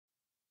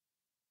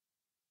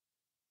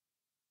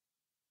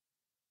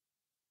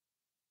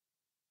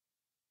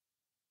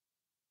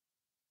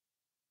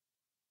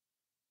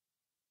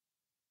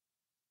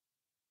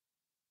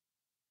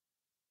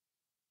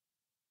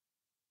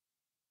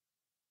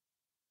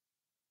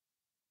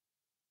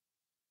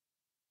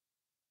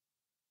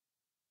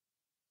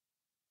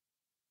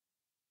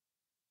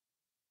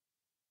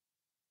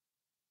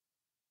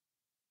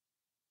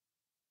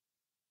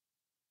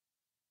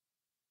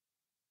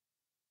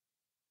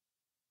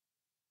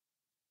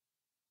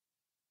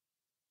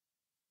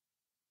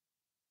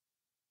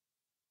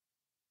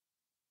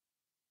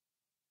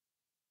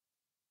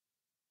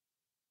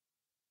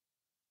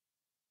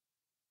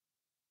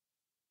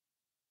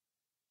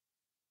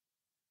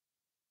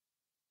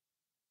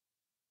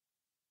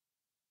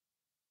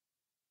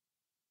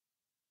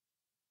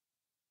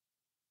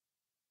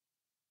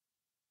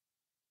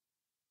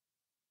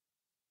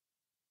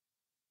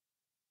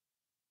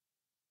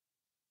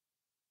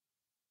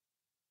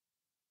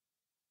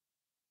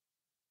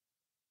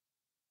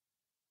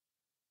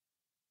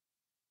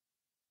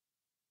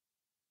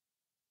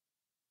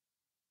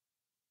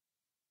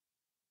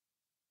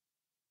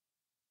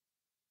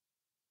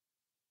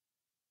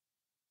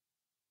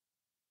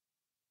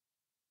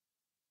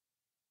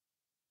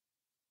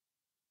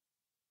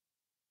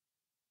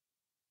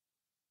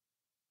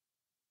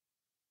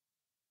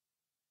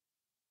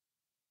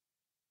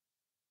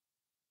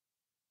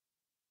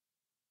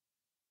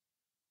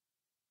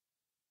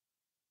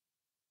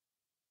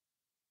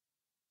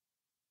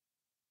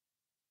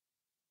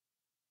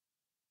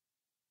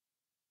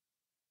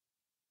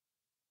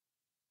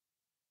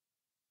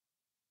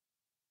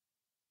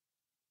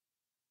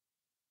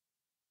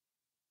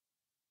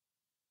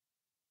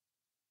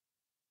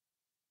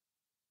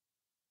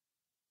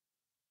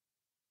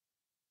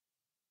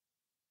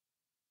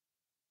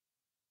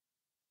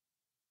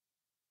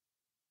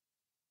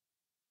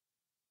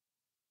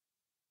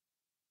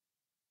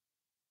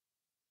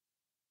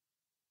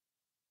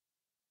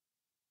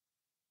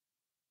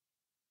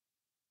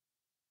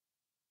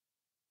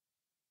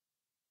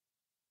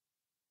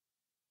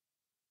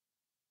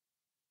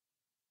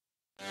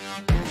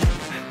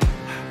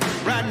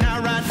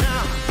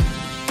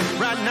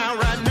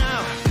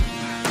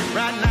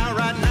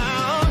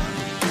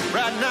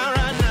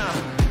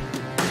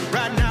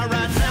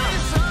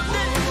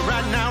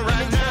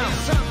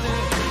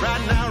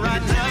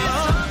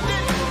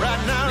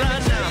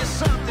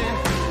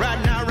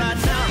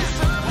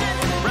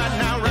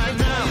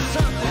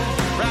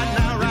Right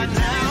now, right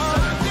now.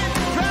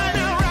 Right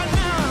now, right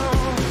now.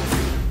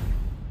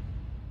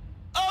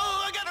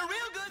 Oh, I got a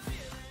real good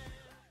feeling.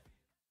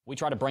 We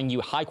try to bring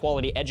you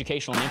high-quality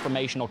educational and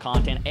informational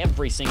content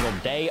every single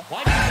day.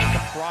 Why do you think the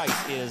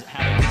price is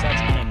having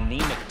such an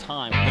anemic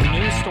time? The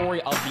news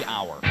story of the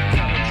hour.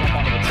 Jump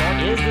onto the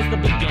chart. Is this the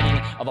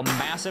beginning of a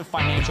massive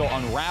financial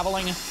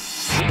unraveling?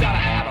 We got to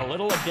add a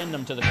little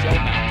addendum to the show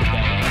map today.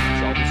 And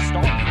so we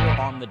start here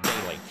on the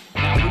daily.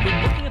 Now, we've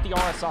been looking at the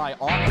RSI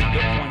on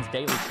Bitcoin's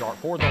daily chart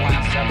for the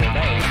last several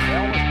days. It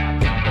always has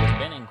been, but it's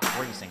been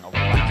increasing over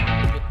the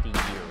last 50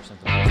 years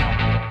since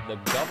the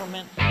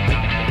government has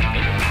been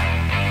bigger.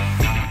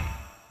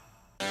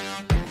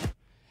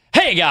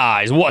 Hey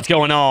guys, what's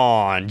going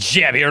on?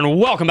 Jebb here, and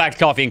welcome back to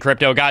Coffee and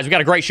Crypto, guys. We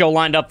got a great show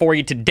lined up for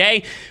you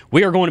today.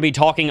 We are going to be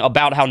talking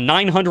about how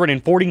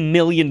 $940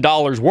 million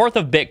worth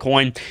of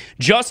Bitcoin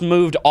just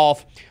moved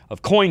off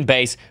of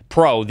Coinbase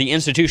Pro, the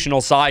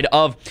institutional side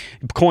of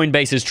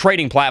Coinbase's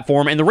trading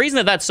platform. And the reason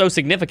that that's so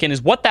significant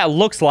is what that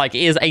looks like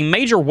is a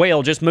major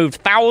whale just moved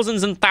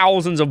thousands and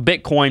thousands of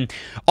Bitcoin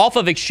off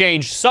of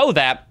exchange so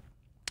that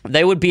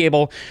they would be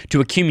able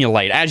to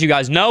accumulate. As you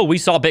guys know, we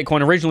saw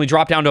Bitcoin originally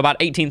drop down to about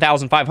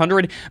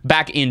 18,500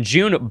 back in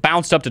June,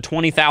 bounced up to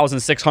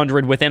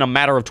 20,600 within a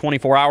matter of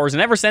 24 hours.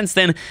 And ever since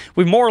then,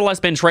 we've more or less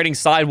been trading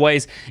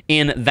sideways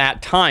in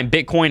that time.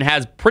 Bitcoin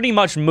has pretty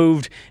much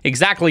moved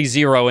exactly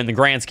zero in the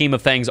grand scheme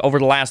of things over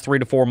the last 3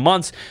 to 4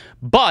 months.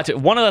 But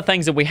one of the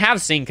things that we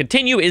have seen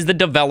continue is the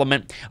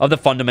development of the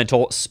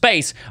fundamental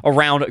space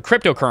around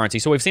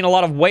cryptocurrency. So we've seen a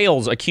lot of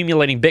whales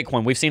accumulating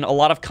Bitcoin. We've seen a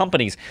lot of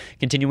companies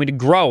continuing to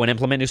grow and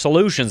implement new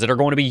solutions that are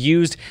going to be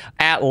used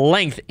at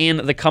length in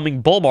the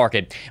coming bull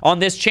market. On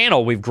this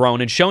channel, we've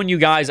grown and shown you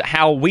guys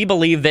how we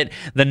believe that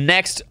the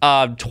next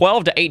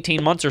 12 to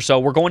 18 months or so,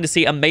 we're going to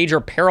see a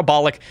major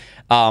parabolic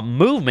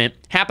movement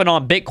happen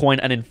on Bitcoin,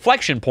 an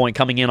inflection point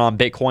coming in on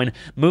Bitcoin,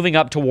 moving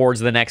up towards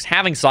the next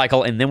halving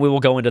cycle, and then we will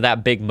go into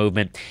that big movement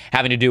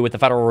having to do with the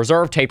Federal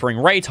Reserve tapering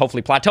rates,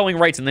 hopefully plateauing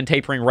rates, and then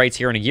tapering rates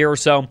here in a year or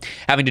so,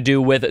 having to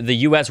do with the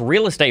U.S.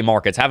 real estate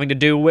markets, having to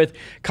do with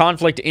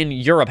conflict in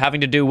Europe,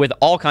 having to do with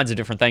all kinds of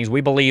different things.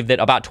 We believe that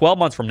about 12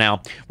 months from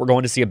now, we're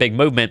going to see a big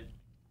movement.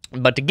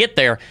 But to get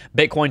there,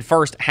 Bitcoin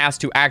first has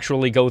to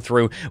actually go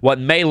through what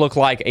may look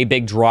like a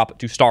big drop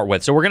to start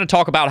with. So we're going to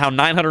talk about how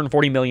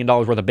 $940 million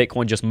worth of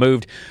Bitcoin just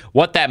moved,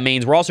 what that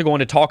means. We're also going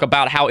to talk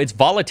about how its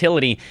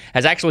volatility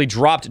has actually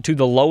dropped to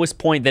the lowest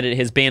point that it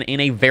has been in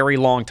a very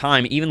long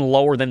time, even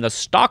lower than the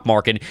stock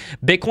market.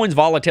 Bitcoin's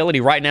volatility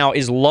right now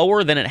is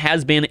lower than it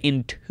has been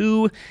in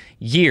 2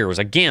 years.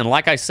 Again,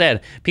 like I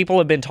said, people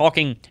have been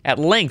talking at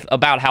length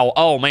about how,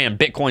 oh man,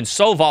 Bitcoin's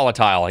so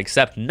volatile,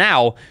 except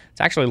now it's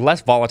actually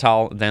less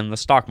volatile than the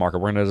stock market.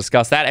 We're going to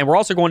discuss that, and we're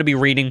also going to be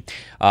reading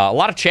a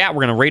lot of chat.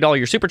 We're going to read all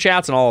your super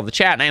chats and all of the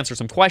chat and answer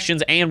some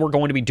questions, and we're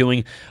going to be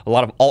doing a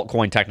lot of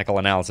altcoin technical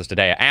analysis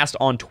today. I asked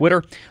on Twitter.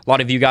 A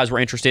lot of you guys were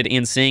interested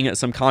in seeing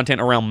some content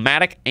around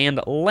Matic and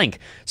Link.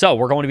 So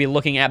we're going to be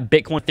looking at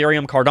Bitcoin,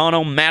 Ethereum,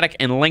 Cardano, Matic,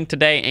 and Link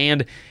today,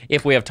 and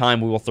if we have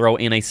time, we will throw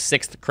in a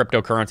 6th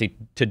cryptocurrency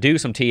to do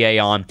some TA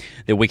on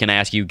that we can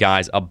ask you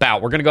guys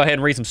about. We're going to go ahead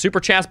and read some super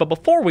chats, but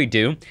before we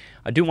do,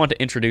 I do want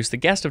to introduce the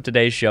guest of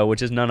today's show,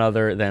 which is none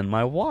other than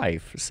my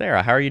wife,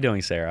 Sarah. How are you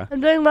doing, Sarah? I'm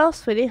doing well,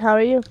 sweetie. How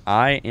are you?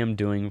 I am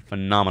doing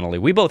phenomenally.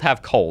 We both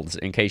have colds,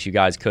 in case you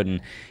guys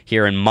couldn't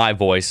hear in my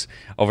voice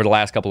over the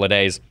last couple of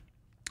days.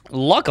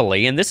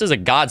 Luckily, and this is a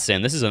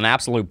godsend, this is an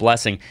absolute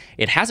blessing,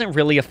 it hasn't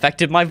really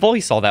affected my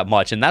voice all that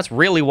much, and that's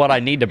really what I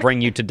need to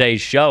bring you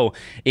today's show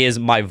is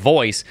my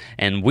voice,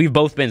 and we've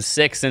both been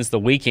sick since the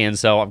weekend,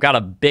 so I've got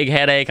a big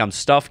headache, I'm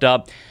stuffed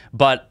up,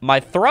 but my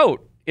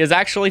throat is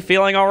actually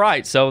feeling all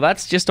right, so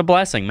that's just a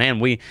blessing, man.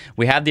 We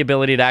had the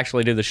ability to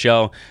actually do the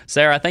show.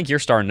 Sarah, I think you're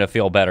starting to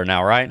feel better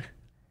now, right?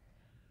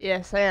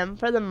 Yes, I am,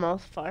 for the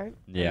most part.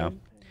 Yeah.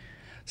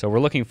 So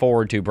we're looking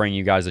forward to bringing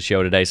you guys the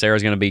show today.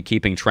 Sarah's going to be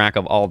keeping track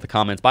of all of the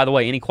comments. By the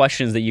way, any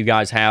questions that you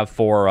guys have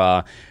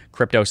for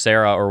Crypto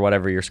Sarah or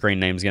whatever your screen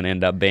name is going to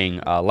end up being,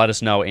 let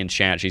us know in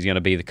chat. She's going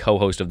to be the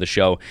co-host of the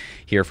show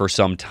here for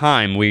some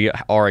time. We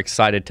are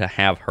excited to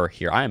have her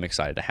here. I am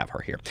excited to have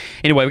her here.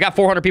 Anyway, we got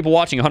 400 people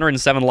watching,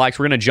 107 likes.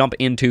 We're going to jump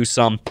into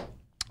some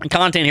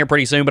content here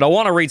pretty soon, but I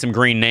want to read some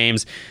green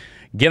names.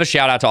 Give a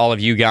shout out to all of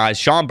you guys.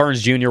 Sean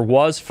Burns Jr.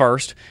 was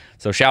first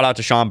So shout out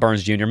to Sean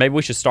Burns Jr. Maybe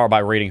we should start by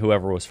reading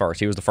whoever was first.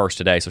 He was the first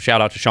today. So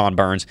shout out to Sean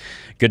Burns.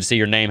 Good to see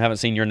your name. Haven't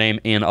seen your name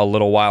in a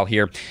little while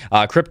here.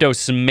 Crypto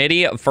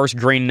Smitty, first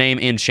green name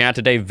in chat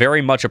today.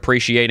 Very much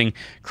appreciating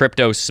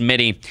Crypto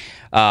Smitty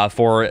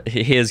for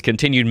his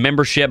continued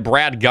membership.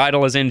 Brad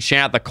Geidel is in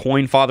chat. The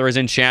Coin Father is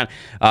in chat.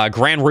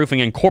 Grand Roofing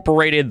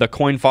Incorporated, the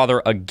Coin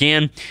Father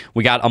again.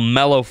 We got a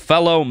Mellow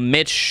Fellow,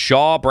 Mitch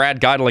Shaw, Brad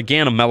Geidel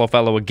again, a Mellow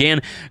Fellow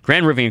again.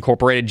 Grand Roofing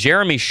Incorporated,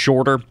 Jeremy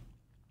Shorter.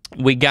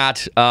 We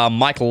got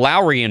Mike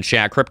Lowry in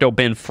chat. Crypto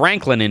Ben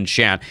Franklin in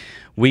chat.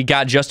 We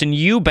got Justin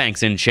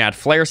Eubanks in chat.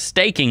 Flair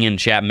Staking in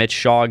chat. Mitch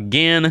Shaw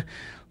again.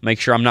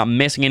 Make sure I'm not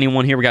missing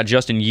anyone here. We got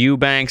Justin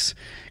Eubanks.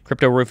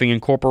 Crypto Roofing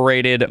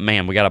Incorporated.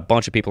 Man, we got a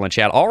bunch of people in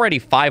chat. Already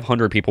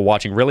 500 people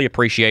watching. Really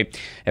appreciate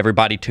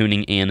everybody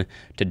tuning in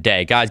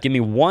today. Guys, give me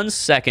 1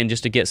 second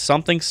just to get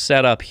something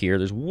set up here.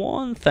 There's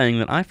one thing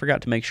that I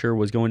forgot to make sure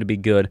was going to be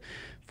good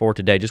for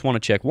today. Just want to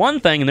check one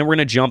thing, and then we're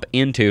going to jump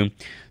into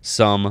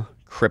some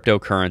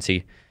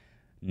cryptocurrency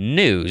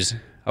news.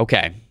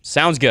 Okay,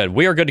 sounds good.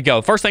 We are good to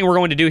go. First thing we're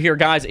going to do here,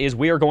 guys, is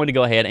we are going to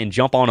go ahead and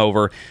jump on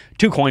over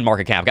to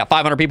CoinMarketCap. Got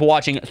 500 people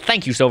watching.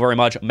 Thank you so very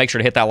much. Make sure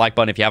to hit that like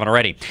button if you haven't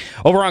already.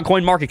 Over on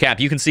CoinMarketCap,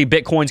 you can see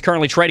Bitcoin's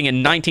currently trading at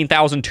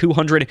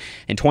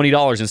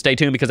 $19,220. And stay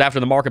tuned because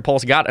after the market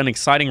pulse, got an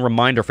exciting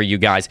reminder for you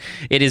guys.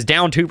 It is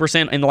down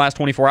 2% in the last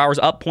 24 hours,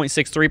 up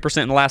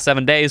 0.63% in the last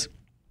 7 days.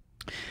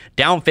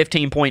 Down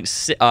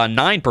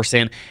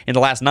 15.9% in the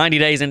last 90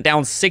 days and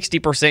down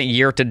 60%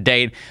 year to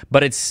date,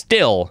 but it's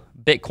still,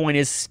 Bitcoin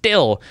is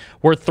still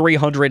worth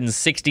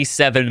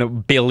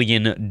 $367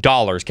 billion.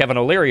 Kevin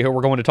O'Leary, who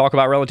we're going to talk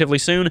about relatively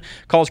soon,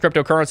 calls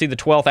cryptocurrency the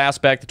 12th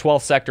aspect, the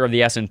 12th sector of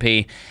the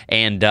S&P,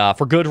 and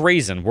for good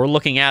reason. We're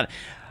looking at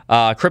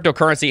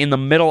cryptocurrency in the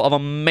middle of a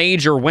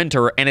major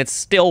winter, and it's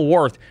still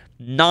worth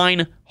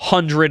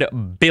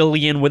 $900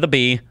 billion with a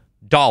B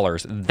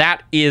dollars.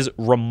 That is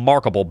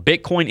remarkable.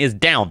 Bitcoin is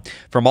down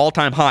from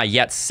all-time high,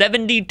 yet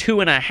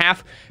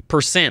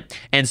 72.5%,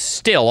 and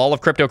still all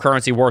of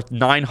cryptocurrency worth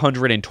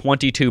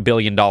 $922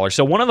 billion.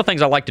 So one of the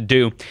things I like to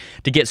do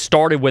to get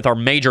started with our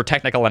major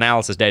technical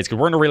analysis days, because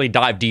we're going to really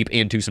dive deep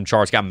into some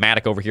charts. Got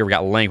Matic over here. We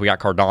got Link. We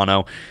got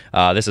Cardano.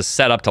 This is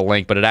set up to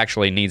Link, but it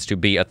actually needs to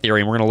be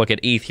Ethereum. We're going to look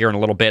at ETH here in a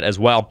little bit as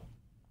well.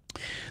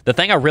 The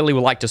thing I really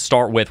would like to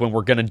start with when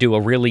we're going to do a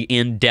really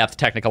in-depth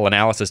technical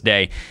analysis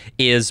day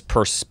is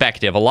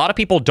perspective. A lot of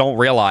people don't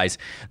realize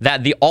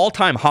that the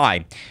all-time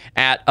high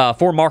at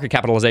for market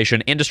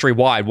capitalization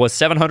industry-wide was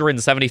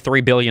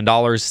 $773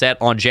 billion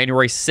set on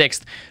January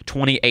 6th,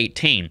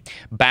 2018,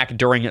 back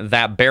during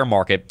that bear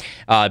market,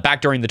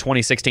 back during the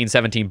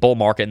 2016-17 bull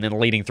market, and then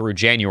leading through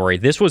January.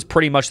 This was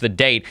pretty much the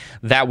date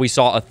that we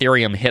saw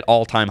Ethereum hit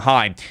all-time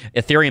high.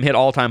 Ethereum hit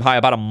all-time high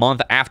about a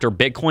month after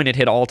Bitcoin. It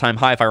hit all-time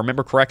high, if I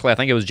remember correctly. I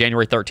think it was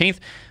January 13th.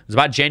 It was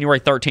about January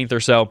 13th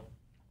or so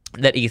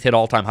that ETH hit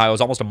all-time high. It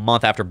was almost a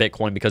month after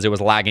Bitcoin because it was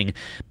lagging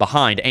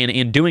behind. And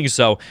in doing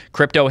so,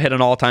 crypto hit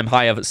an all-time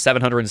high of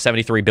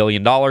 $773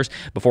 billion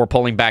before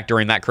pulling back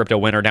during that crypto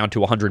winter down to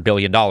 $100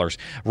 billion.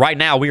 Right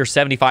now, we are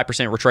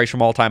 75% retraced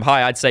from all-time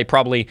high. I'd say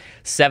probably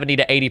 70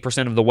 to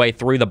 80% of the way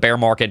through the bear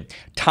market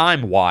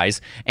time-wise.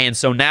 And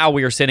so now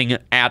we are sitting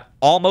at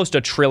almost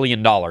 $1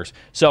 trillion.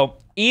 So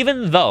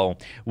even though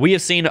we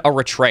have seen a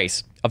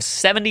retrace of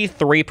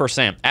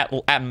 73%,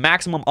 at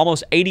maximum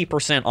almost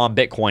 80% on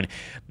Bitcoin,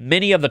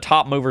 many of the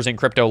top movers in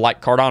crypto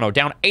like Cardano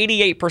down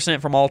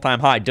 88% from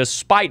all-time high.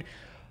 Despite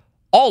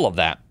all of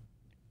that,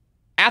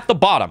 at the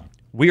bottom,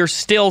 we are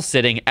still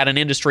sitting at an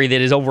industry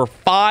that is over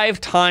 5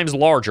 times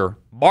larger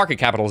market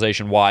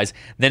capitalization-wise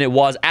than it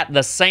was at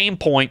the same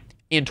point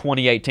in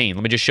 2018.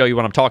 Let me just show you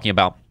what I'm talking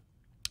about.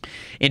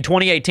 In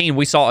 2018,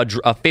 we saw a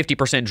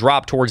 50%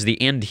 drop towards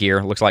the end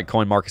here. Looks like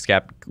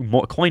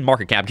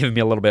CoinMarketCap giving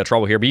me a little bit of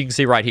trouble here, but you can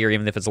see right here,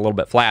 even if it's a little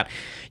bit flat,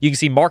 you can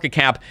see market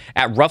cap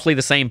at roughly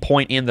the same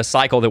point in the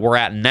cycle that we're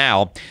at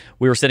now.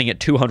 We were sitting at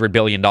 $200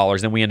 billion,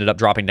 then we ended up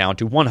dropping down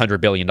to $100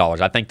 billion.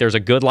 I think there's a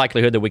good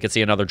likelihood that we could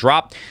see another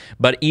drop,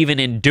 but even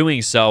in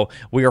doing so,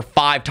 we are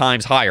 5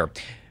 times higher.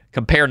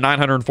 Compare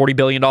 $940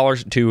 billion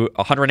to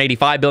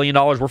 $185 billion.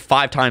 We're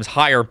 5 times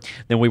higher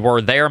than we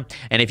were there.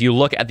 And if you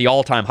look at the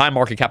all-time high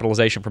market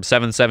capitalization from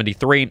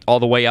 773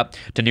 all the way up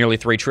to nearly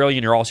 $3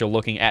 trillion, you're also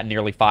looking at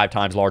nearly 5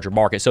 times larger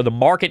market. So the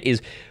market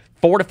is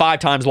 4 to 5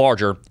 times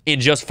larger in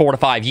just 4 to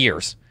 5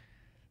 years.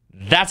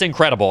 That's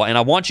incredible. And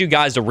I want you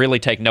guys to really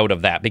take note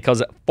of that,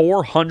 because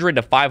 400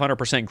 to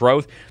 500%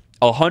 growth,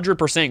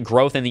 100%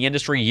 growth in the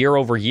industry year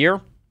over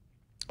year,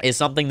 is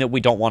something that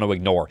we don't want to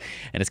ignore.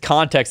 And it's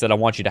context that I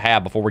want you to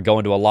have before we go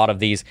into a lot of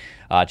these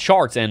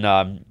charts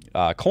and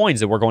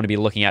coins that we're going to be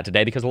looking at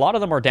today, because a lot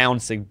of them are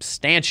down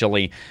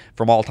substantially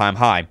from all-time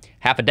high.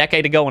 Half a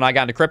decade ago when I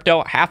got into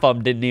crypto, half of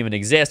them didn't even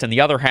exist, and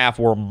the other half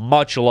were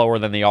much lower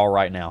than they are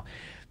right now.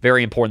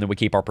 Very important that we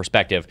keep our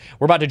perspective.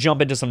 We're about to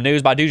jump into some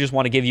news, but I do just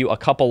want to give you a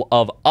couple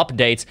of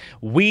updates.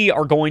 We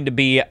are going to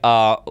be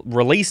I'm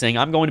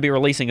going to be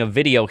releasing a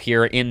video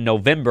here in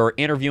November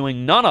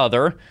interviewing none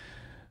other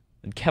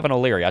Kevin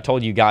O'Leary. I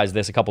told you guys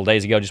this a couple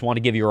days ago. Just want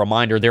to give you a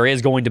reminder. There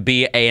is going to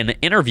be an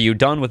interview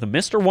done with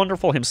Mr.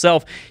 Wonderful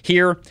himself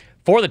here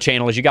for the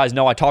channel. As you guys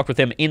know, I talked with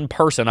him in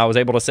person. I was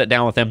able to sit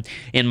down with him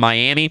in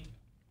Miami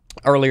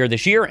earlier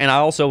this year, and I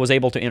also was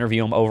able to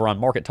interview him over on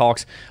Market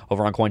Talks,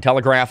 over on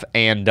Cointelegraph,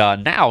 and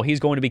now he's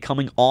going to be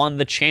coming on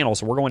the channel.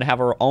 So we're going to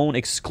have our own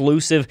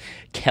exclusive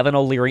Kevin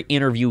O'Leary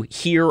interview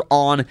here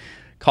on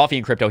Coffee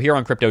and Crypto, here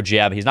on Crypto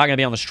Jebb. He's not going to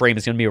be on the stream.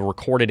 It's going to be a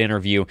recorded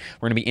interview.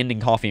 We're going to be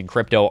ending Coffee and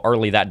Crypto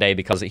early that day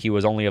because he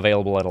was only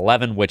available at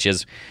 11, which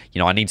is,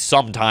 I need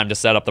some time to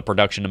set up the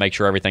production to make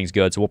sure everything's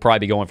good. So we'll probably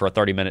be going for a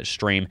 30-minute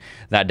stream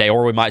that day,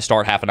 or we might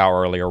start half an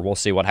hour earlier. We'll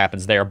see what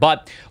happens there.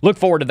 But look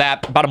forward to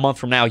that. About a month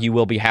from now, you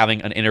will be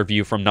having an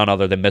interview from none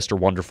other than Mr.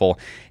 Wonderful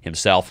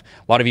himself.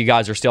 A lot of you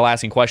guys are still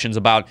asking questions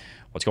about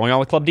what's going on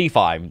with Club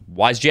DeFi?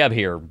 Why is Jebb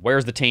here?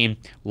 Where's the team?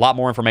 A lot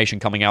more information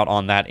coming out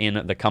on that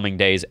in the coming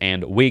days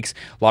and weeks.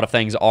 A lot of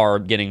things are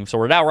getting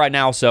sorted out right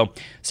now, so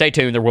stay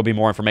tuned. There will be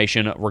more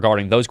information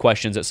regarding those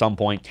questions at some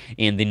point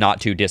in the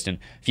not-too-distant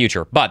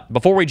future. But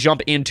before we jump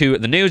into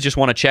the news, just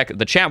want to check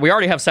the chat. We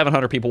already have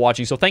 700 people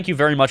watching, so thank you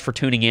very much for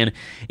tuning in.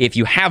 If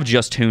you have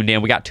just tuned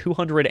in, we got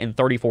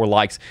 234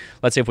 likes.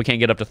 Let's see if we can't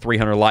get up to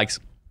 300 likes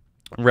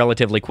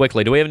relatively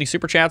quickly. Do we have any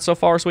super chats so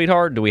far,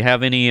 sweetheart? Do we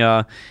have any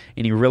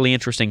really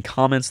interesting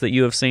comments that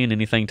you have seen?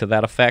 Anything to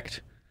that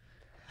effect?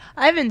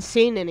 I haven't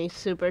seen any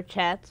super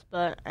chats,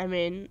 but I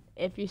mean,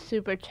 if you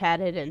super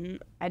chatted and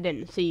I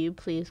didn't see you,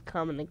 please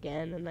comment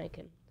again and I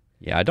can.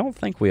 Yeah, I don't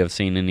think we have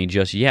seen any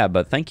just yet,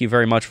 but thank you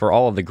very much for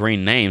all of the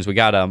green names. We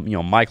got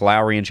Mike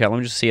Lowry in chat. Let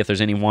me just see if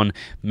there's anyone.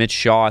 Mitch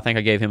Shaw, I think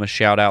I gave him a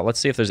shout out. Let's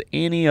see if there's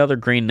any other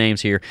green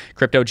names here.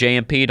 Crypto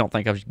JMP, don't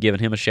think I've given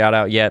him a shout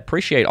out yet.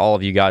 Appreciate all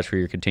of you guys for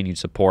your continued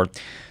support.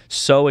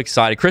 So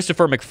excited.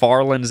 Christopher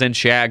McFarland's in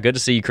chat. Good to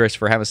see you,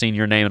 Christopher. Haven't seen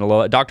your name in a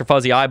little. Dr.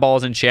 Fuzzy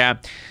Eyeballs in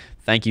chat.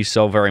 Thank you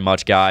so very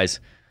much, guys.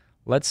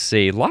 Let's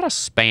see. A lot of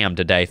spam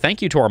today.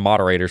 Thank you to our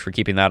moderators for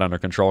keeping that under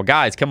control.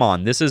 Guys, come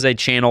on. This is a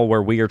channel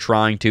where we are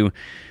trying to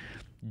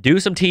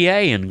do some TA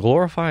and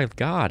glorify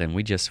God, and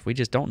we just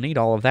don't need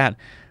all of that.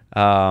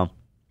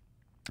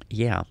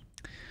 Yeah.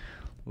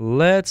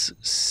 Let's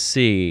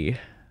see.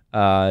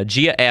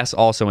 Gia S.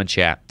 also in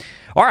chat.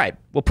 All right.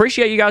 Well,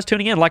 appreciate you guys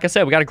tuning in. Like I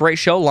said, we got a great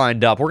show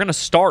lined up. We're going to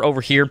start over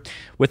here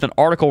with an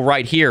article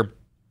right here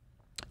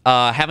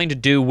having to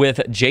do with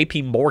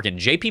JP Morgan.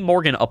 JP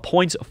Morgan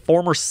appoints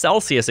former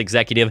Celsius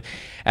executive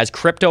as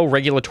crypto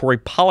regulatory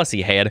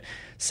policy head,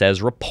 says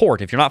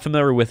report. If you're not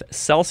familiar with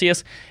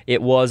Celsius,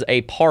 it was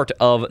a part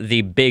of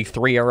the big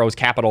Three Arrows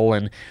Capital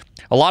and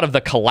a lot of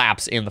the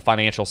collapse in the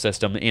financial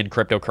system in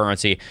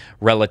cryptocurrency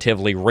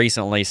relatively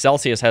recently.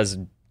 Celsius has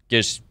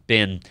just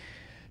been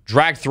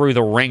dragged through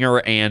the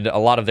ringer, and a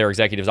lot of their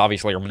executives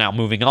obviously are now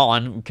moving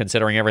on,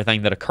 considering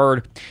everything that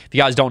occurred. If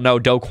you guys don't know,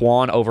 Do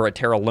Kwon over at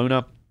Terra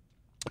Luna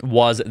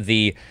was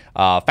the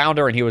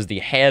founder, and he was the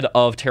head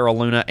of Terra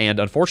Luna, and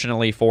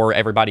unfortunately for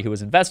everybody who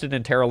was invested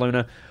in Terra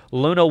Luna,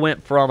 Luna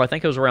went from, I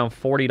think it was around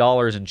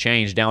 $40 and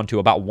change down to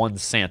about 1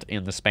 cent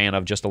in the span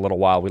of just a little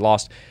while. We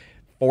lost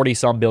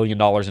 $40-some billion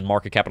in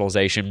market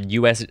capitalization.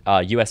 UST,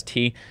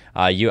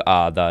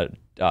 the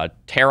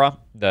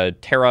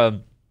Terra-backed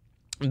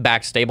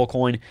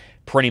stablecoin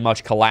pretty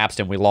much collapsed,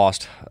 and we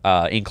lost,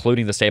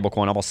 including the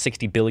stablecoin, almost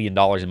 $60 billion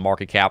in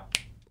market cap.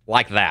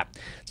 Like that.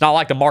 It's not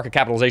like the market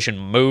capitalization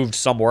moved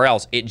somewhere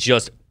else. It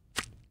just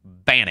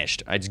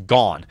vanished. It's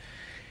gone.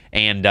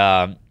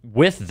 And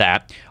with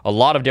that, a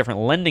lot of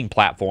different lending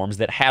platforms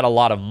that had a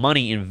lot of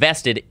money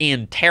invested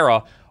in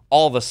Terra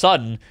all of a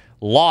sudden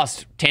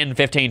lost 10,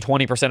 15,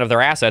 20% of their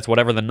assets,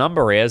 whatever the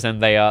number is,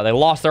 and they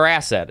lost their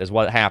asset is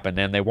what happened,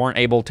 and they weren't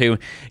able to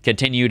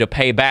continue to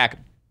pay back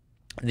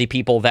the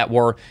people that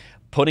were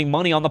putting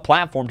money on the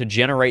platform to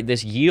generate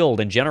this yield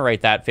and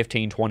generate that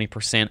 15,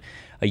 20%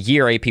 a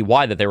year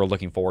APY that they were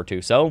looking forward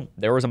to. So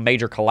there was a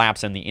major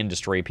collapse in the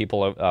industry.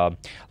 People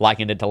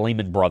likened it to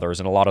Lehman Brothers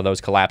and a lot of those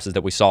collapses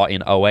that we saw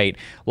in 2008.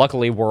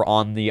 Luckily, we're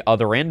on the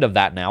other end of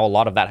that now. A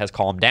lot of that has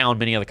calmed down.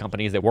 Many of the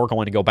companies that were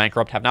going to go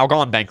bankrupt have now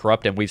gone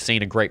bankrupt, and we've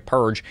seen a great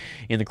purge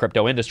in the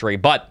crypto industry.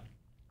 But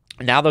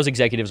now those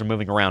executives are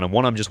moving around, and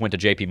one of them just went to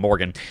JP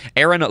Morgan.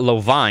 Aaron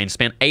Levine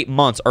spent 8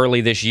 months early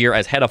this year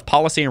as head of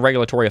policy and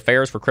regulatory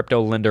affairs for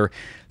crypto lender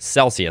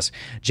Celsius.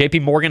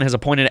 JP Morgan has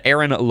appointed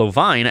Aaron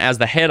Levine as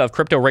the head of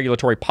crypto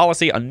regulatory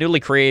policy, a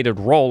newly created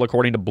role,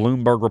 according to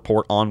Bloomberg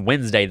Report on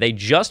Wednesday. They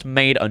just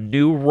made a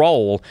new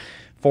role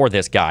for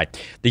this guy.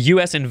 The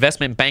U.S.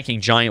 investment banking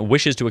giant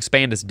wishes to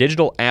expand its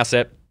digital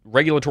asset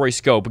regulatory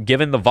scope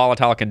given the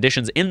volatile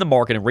conditions in the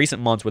market in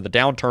recent months with a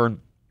downturn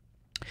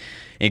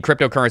in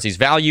cryptocurrency's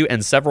value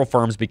and several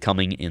firms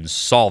becoming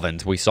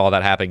insolvent. We saw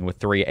that happening with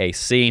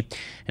 3AC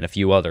and a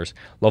few others.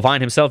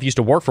 Levine himself used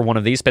to work for one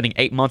of these, spending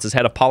 8 months as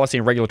head of policy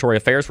and regulatory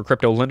affairs for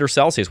crypto lender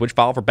Celsius, which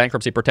filed for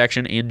bankruptcy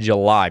protection in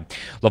July.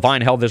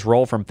 Levine held this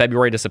role from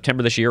February to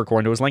September this year,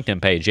 according to his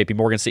LinkedIn page. JP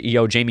Morgan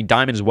CEO Jamie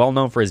Dimon is well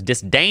known for his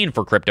disdain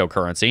for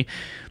cryptocurrency,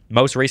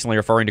 most recently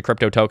referring to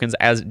crypto tokens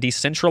as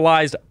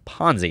decentralized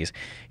Ponzi's.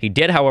 He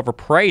did, however,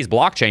 praise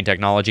blockchain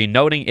technology,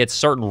 noting its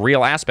certain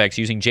real aspects,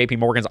 using JP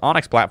Morgan's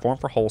Onyx platform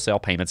for wholesale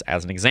payments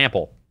as an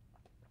example.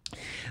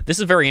 This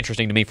is very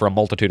interesting to me for a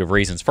multitude of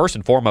reasons. First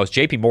and foremost,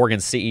 JP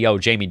Morgan's CEO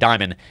Jamie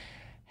Dimon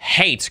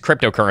hates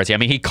cryptocurrency. I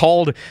mean, he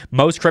called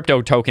most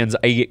crypto tokens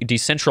a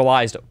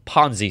decentralized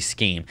Ponzi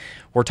scheme.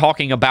 We're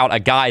talking about a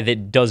guy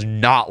that does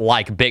not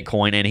like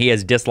Bitcoin, and he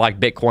has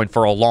disliked Bitcoin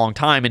for a long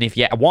time. And if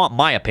you want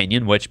my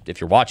opinion, which if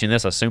you're watching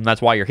this, assume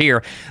that's why you're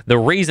here, the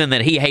reason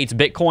that he hates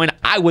Bitcoin,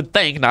 I would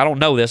think, and I don't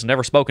know this,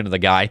 never spoken to the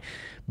guy,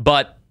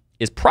 but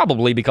is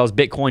probably because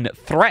Bitcoin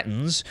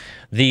threatens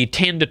the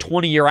 10 to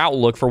 20-year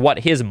outlook for what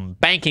his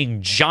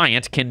banking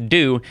giant can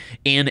do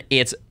in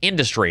its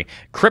industry.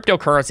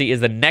 Cryptocurrency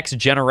is the next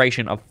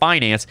generation of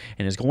finance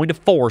and is going to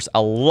force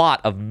a lot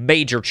of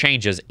major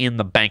changes in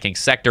the banking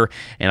sector.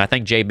 And I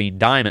think Jamie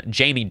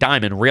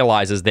Dimon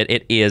realizes that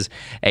it is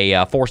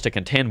a force to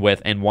contend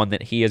with, and one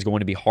that he is going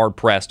to be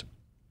hard-pressed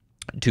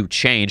to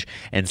change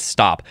and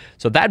stop.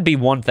 So that'd be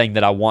one thing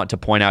that I want to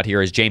point out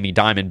here, is Jamie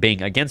Dimon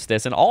being against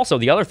this. And also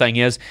the other thing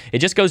is, it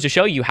just goes to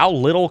show you how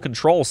little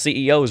control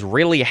CEOs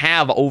really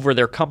have over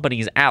their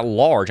companies at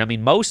large. I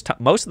mean, most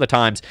of the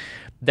times,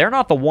 they're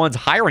not the ones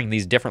hiring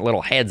these different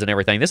little heads and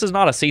everything. This is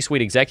not a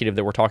C-suite executive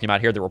that we're talking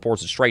about here that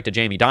reports straight to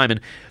Jamie Dimon.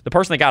 The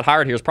person that got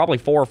hired here is probably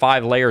 4 or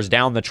 5 layers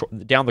down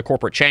the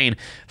corporate chain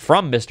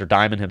from Mr.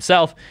 Dimon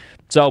himself.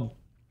 So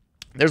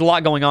there's a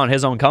lot going on in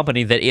his own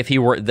company that if he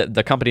were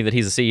the company that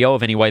he's the CEO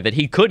of anyway, that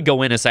he could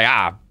go in and say,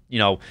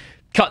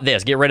 cut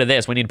this, get rid of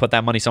this, we need to put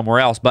that money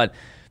somewhere else. But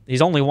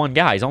he's only one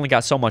guy. He's only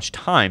got so much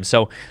time.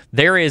 So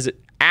there is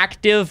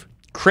active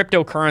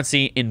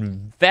cryptocurrency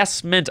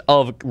investment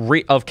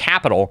of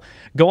capital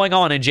going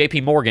on in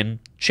JP Morgan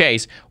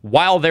Chase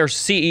while their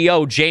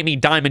CEO, Jamie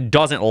Dimon,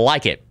 doesn't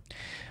like it.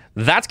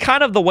 That's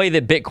kind of the way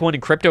that Bitcoin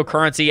and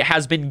cryptocurrency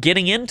has been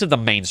getting into the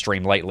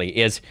mainstream lately,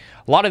 is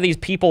a lot of these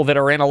people that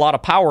are in a lot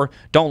of power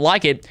don't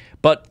like it,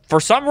 but for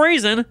some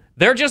reason,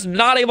 they're just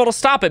not able to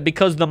stop it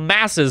because the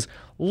masses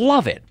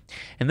love it.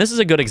 And this is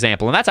a good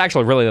example, and that's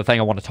actually really the thing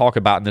I want to talk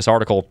about in this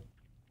article,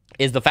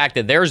 is the fact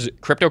that there's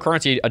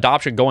cryptocurrency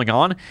adoption going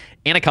on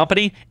in a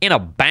company, in a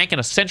bank, in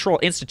a central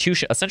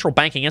institution, a central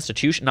banking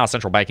institution, not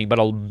central banking, but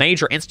a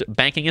major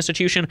banking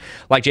institution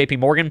like JP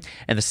Morgan,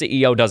 and the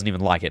CEO doesn't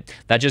even like it.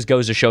 That just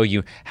goes to show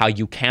you how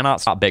you cannot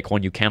stop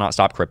Bitcoin, you cannot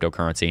stop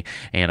cryptocurrency,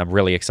 and I'm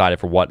really excited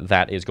for what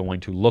that is going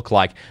to look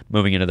like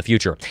moving into the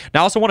future. Now,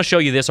 I also want to show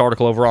you this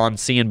article over on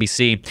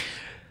CNBC.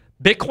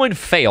 Bitcoin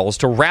fails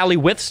to rally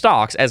with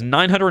stocks as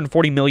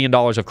 $940 million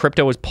of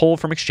crypto is pulled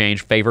from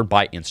exchange favored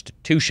by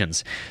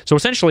institutions. So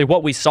essentially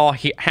what we saw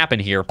happen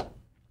here,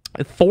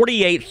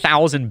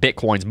 48,000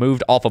 Bitcoins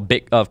moved off of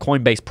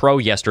Coinbase Pro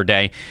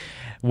yesterday,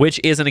 which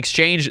is an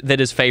exchange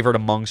that is favored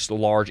amongst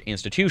large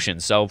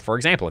institutions. So, for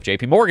example, if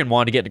JP Morgan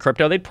wanted to get into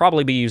crypto, they'd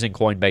probably be using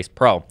Coinbase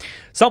Pro.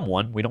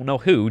 Someone, we don't know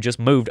who, just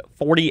moved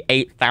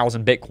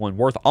 48,000 Bitcoin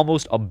worth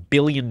almost $1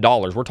 billion.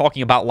 We're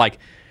talking about like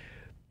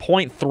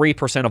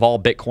 0.3% of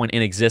all Bitcoin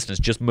in existence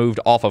just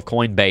moved off of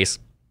Coinbase.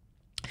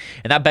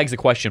 And that begs the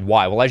question,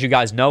 why? Well, as you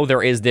guys know,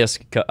 there is this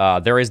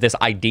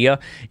idea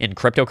in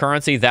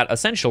cryptocurrency that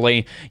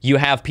essentially you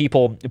have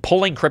people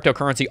pulling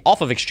cryptocurrency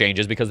off of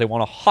exchanges because they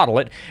want to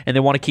hodl it and they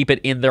want to keep it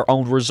in their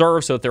own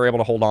reserve so that they're able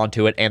to hold on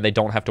to it and they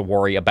don't have to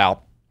worry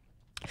about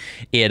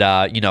it,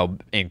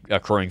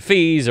 accruing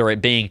fees or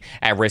it being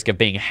at risk of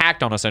being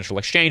hacked on a central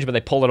exchange, but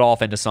they pull it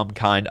off into some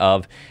kind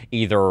of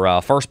either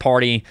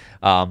first-party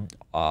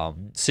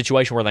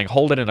situation where they can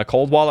hold it in a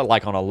cold wallet,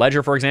 like on a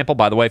ledger, for example.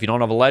 By the way, if you don't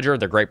have a ledger,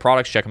 they're great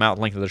products. Check them out.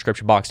 Link in the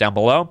description box down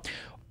below.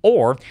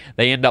 Or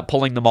they end up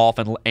pulling them off,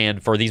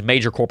 and for these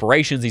major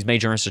corporations, these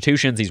major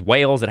institutions, these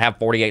whales that have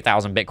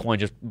 48,000 Bitcoin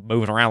just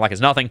moving around like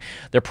it's nothing,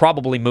 they're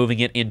probably moving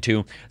it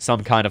into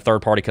some kind of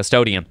third-party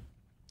custodian.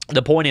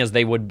 The point is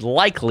they would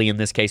likely, in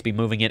this case, be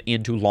moving it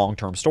into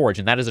long-term storage,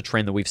 and that is a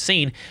trend that we've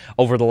seen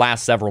over the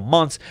last several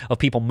months of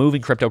people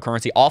moving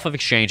cryptocurrency off of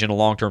exchange into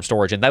long-term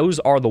storage, and those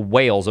are the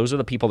whales. Those are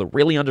the people that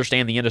really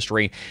understand the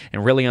industry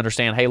and really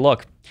understand, hey,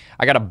 look,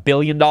 I got $1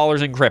 billion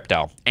in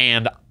crypto,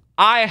 and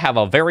I have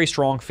a very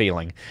strong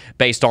feeling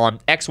based on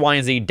X, Y,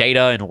 and Z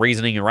data and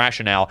reasoning and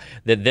rationale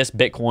that this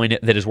Bitcoin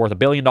that is worth $1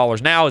 billion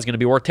now is going to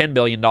be worth $10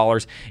 billion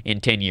in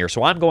 10 years.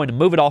 So I'm going to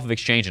move it off of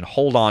exchange and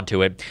hold on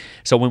to it.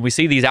 So when we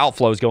see these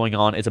outflows going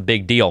on, it's a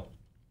big deal.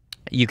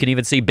 You can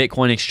even see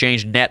Bitcoin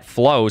exchange net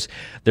flows.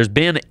 There's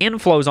been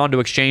inflows onto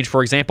exchange,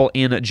 for example,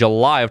 in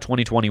July of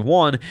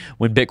 2021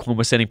 when Bitcoin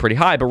was sitting pretty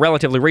high, but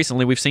relatively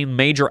recently we've seen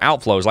major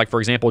outflows. Like, for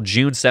example,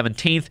 June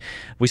 17th,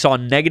 we saw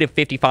negative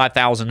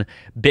 55,000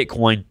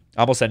 Bitcoin.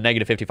 I almost said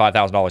negative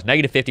 $55,000.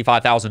 Negative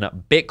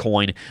 55,000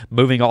 Bitcoin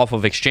moving off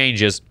of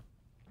exchanges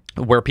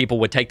where people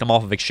would take them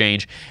off of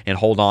exchange and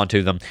hold on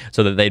to them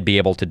so that they'd be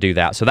able to do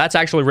that. So that's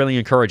actually really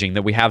encouraging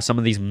that we have some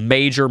of these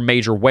major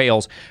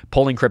whales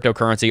pulling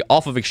cryptocurrency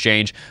off of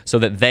exchange so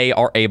that they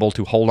are able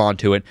to hold on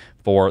to it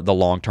for the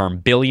long term.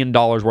 $1 billion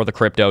worth of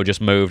crypto just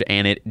moved,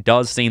 and it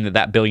does seem that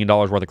 $1 billion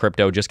worth of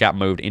crypto just got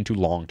moved into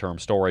long-term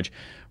storage.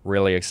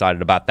 Really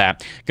excited about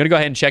that. Going to go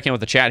ahead and check in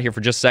with the chat here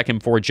for just a second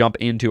before we jump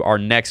into our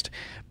next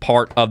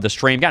part of the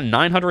stream. Got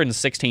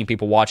 916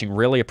 people watching.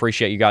 Really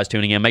appreciate you guys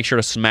tuning in. Make sure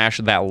to smash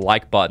that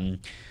like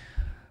button.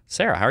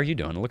 Sarah, how are you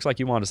doing? It looks like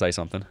you wanted to say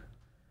something.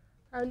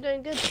 I'm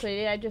doing good,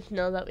 sweetie. I just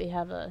know that we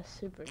have a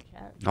super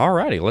chat.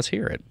 Alrighty, let's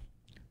hear it.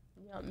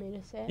 You want me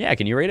to say it? Yeah,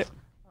 can you read it?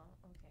 Oh,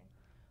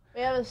 okay.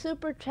 We have a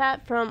super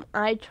chat from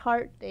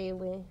iChart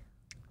Daily.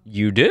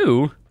 You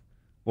do?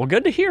 Well,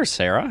 good to hear,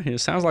 Sarah. It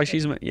sounds like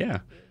she's... Yeah.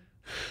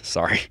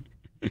 Sorry.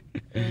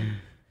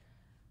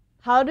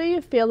 How do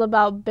you feel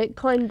about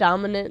Bitcoin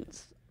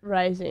dominance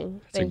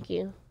rising? Thank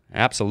you.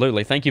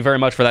 Absolutely. Thank you very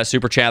much for that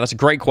super chat. That's a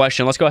great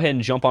question. Let's go ahead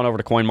and jump on over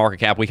to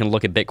CoinMarketCap. We can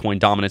look at Bitcoin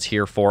dominance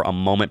here for a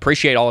moment.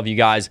 Appreciate all of you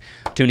guys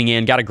tuning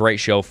in. Got a great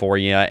show for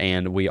you,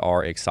 and we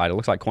are excited.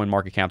 Looks like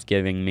CoinMarketCap's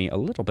giving me a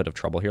little bit of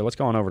trouble here. Let's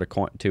go on over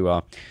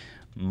to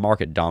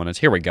market dominance.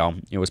 Here we go.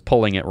 It was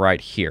pulling it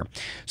right here.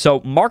 So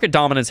market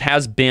dominance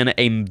has been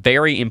a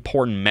very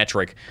important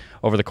metric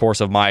over the course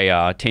of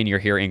my tenure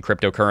here in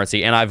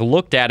cryptocurrency, and I've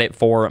looked at it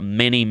for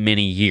many,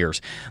 many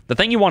years. The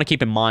thing you want to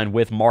keep in mind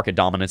with market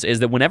dominance is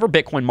that whenever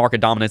Bitcoin market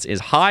dominance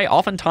is high,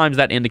 oftentimes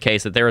that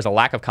indicates that there is a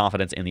lack of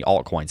confidence in the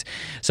altcoins.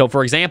 So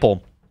for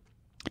example,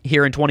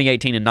 here in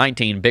 2018 and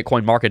 19,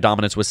 Bitcoin market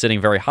dominance was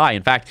sitting very high.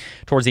 In fact,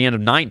 towards the end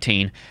of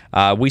 19,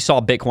 we saw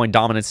Bitcoin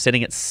dominance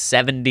sitting at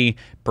 70%.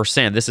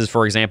 This is,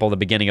 for example, the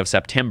beginning of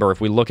September.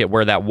 If we look at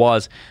where that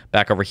was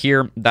back over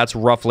here, that's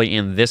roughly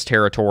in this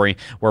territory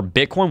where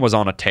Bitcoin was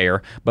on a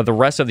tear, but the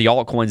rest of the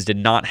altcoins did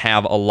not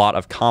have a lot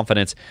of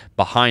confidence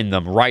behind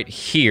them. Right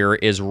here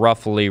is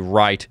roughly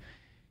right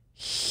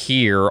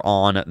here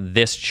on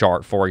this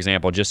chart, for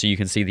example, just so you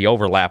can see the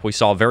overlap. We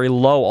saw very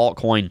low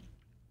altcoin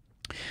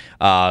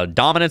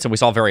dominance, and we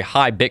saw very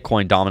high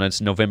Bitcoin dominance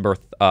September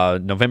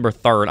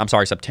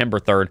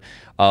 3rd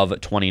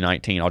of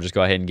 2019. I'll just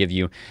go ahead and give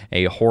you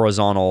a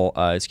horizontal,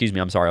 a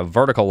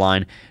vertical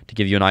line to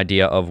give you an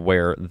idea of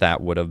where that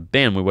would have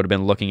been. We would have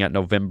been looking at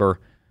November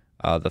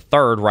the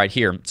 3rd right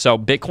here. So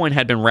Bitcoin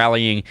had been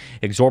rallying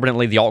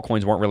exorbitantly. The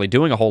altcoins weren't really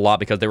doing a whole lot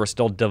because they were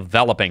still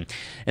developing.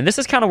 And this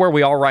is kind of where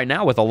we are right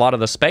now with a lot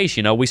of the space.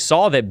 You know, we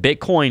saw that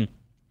Bitcoin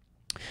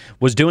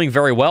was doing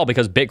very well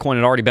because Bitcoin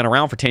had already been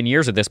around for 10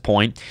 years at this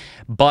point.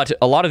 But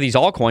a lot of these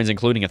altcoins,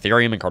 including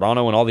Ethereum and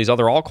Cardano and all these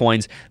other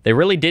altcoins, they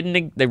really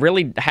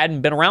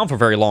hadn't been around for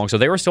very long. So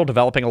they were still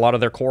developing a lot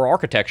of their core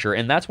architecture.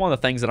 And that's one of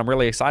the things that I'm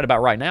really excited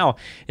about right now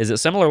is that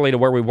similarly to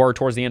where we were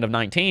towards the end of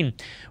 19,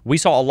 we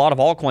saw a lot of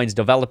altcoins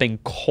developing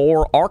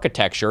core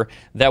architecture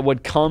that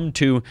would come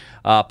to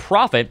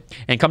profit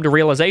and come to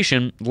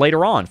realization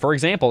later on. For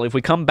example, if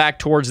we come back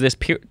towards this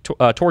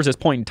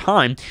point in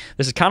time,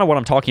 this is kind of what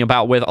I'm talking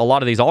about with a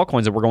lot of these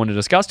altcoins that we're going to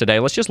discuss today.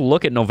 Let's just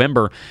look at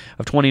November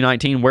of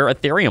 2019 where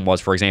Ethereum was,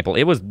 for example.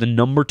 It was the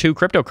number 2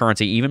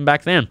 cryptocurrency even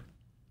back then.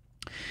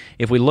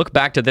 If we look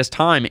back to this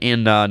time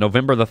in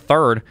November the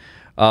 3rd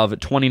of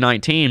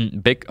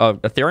 2019,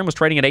 Ethereum was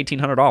trading at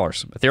 $1,800.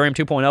 Ethereum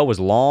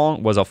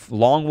 2.0 was a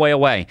long way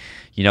away.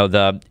 You know,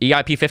 the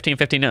EIP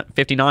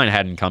 1559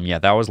 hadn't come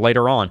yet. That was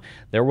later on.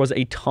 There was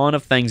a ton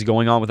of things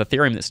going on with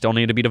Ethereum that still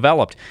needed to be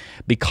developed.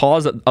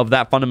 Because of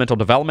that fundamental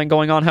development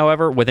going on,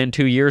 however, within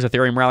 2 years,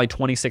 Ethereum rallied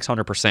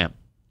 2,600%.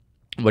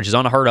 Which is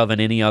unheard of in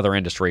any other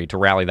industry to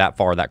rally that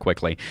far that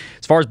quickly.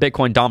 As far as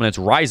Bitcoin dominance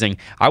rising,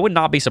 I would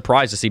not be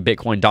surprised to see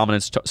Bitcoin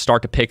dominance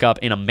start to pick up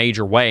in a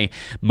major way,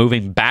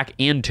 moving back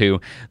into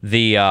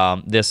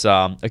the this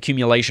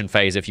accumulation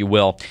phase, if you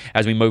will,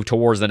 as we move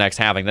towards the next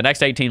halving. The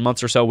next 18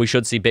 months or so, we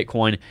should see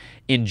Bitcoin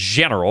in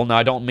general, now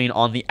I don't mean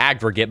on the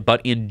aggregate,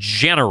 but in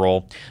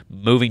general,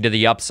 moving to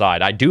the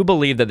upside. I do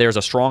believe that there's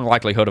a strong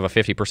likelihood of a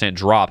 50%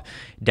 drop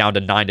down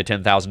to $9,000 to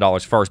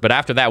 $10,000 first, but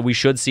after that, we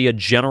should see a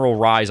general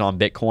rise on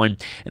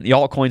Bitcoin. And the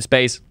altcoin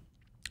space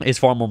is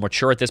far more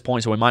mature at this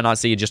point, so we might not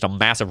see just a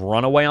massive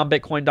runaway on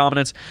Bitcoin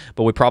dominance,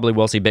 but we probably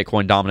will see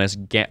Bitcoin dominance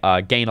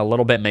gain a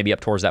little bit, maybe up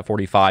towards that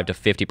 45 to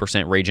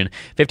 50% region.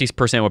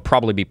 50% would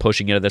probably be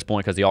pushing it at this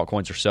point because the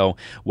altcoins are so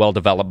well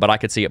developed, but I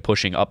could see it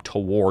pushing up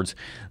towards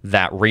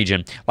that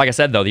region. Like I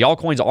said, though, the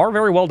altcoins are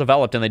very well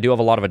developed, and they do have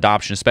a lot of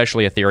adoption,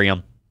 especially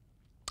Ethereum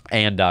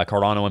and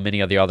Cardano and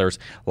many of the others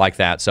like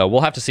that. So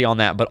we'll have to see on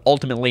that. But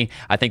ultimately,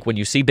 I think when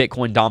you see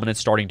Bitcoin dominance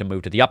starting to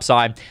move to the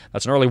upside,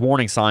 that's an early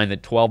warning sign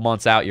that 12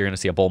 months out, you're going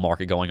to see a bull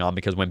market going on.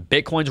 Because when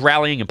Bitcoin's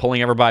rallying and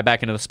pulling everybody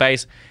back into the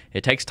space,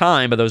 it takes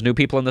time. But those new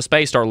people in the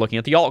space start looking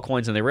at the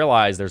altcoins and they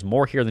realize there's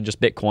more here than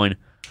just Bitcoin.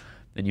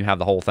 Then you have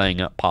the whole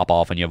thing pop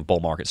off and you have a bull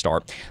market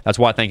start. That's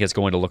what I think it's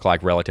going to look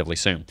like relatively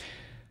soon.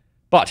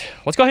 But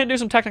let's go ahead and do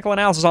some technical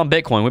analysis on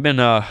Bitcoin. We've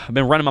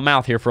been running my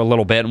mouth here for a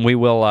little bit, and we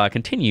will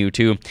continue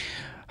to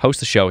host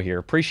the show here.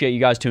 Appreciate you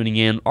guys tuning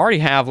in. Already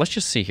have, let's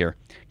just see here.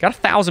 Got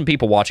 1,000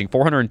 people watching,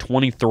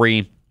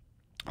 423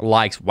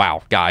 likes.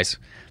 Wow, guys.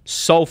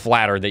 so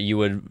flattered that you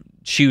would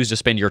choose to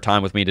spend your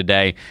time with me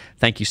today.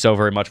 Thank you so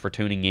very much for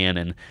tuning in,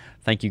 and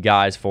thank you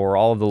guys for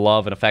all of the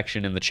love and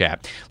affection in the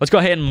chat. Let's go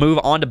ahead and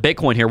move on to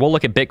Bitcoin here. We'll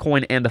look at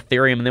Bitcoin and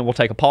Ethereum, and then we'll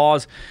take a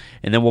pause,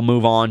 and then we'll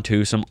move on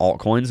to some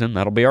altcoins, and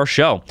that'll be our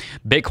show.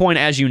 Bitcoin,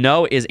 as you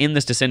know, is in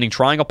this descending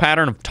triangle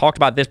pattern. I've talked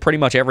about this pretty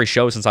much every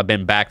show since I've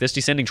been back. This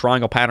descending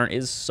triangle pattern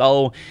is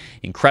so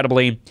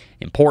incredibly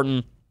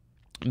important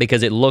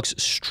because it looks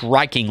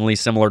strikingly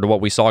similar to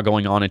what we saw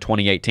going on in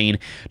 2018.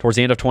 Towards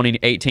the end of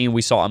 2018,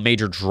 we saw a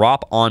major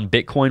drop on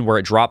Bitcoin where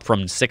it dropped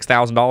from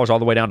 $6,000 all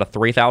the way down to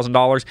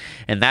 $3,000,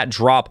 and that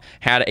drop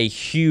had a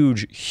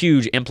huge,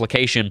 huge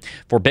implication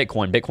for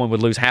Bitcoin. Bitcoin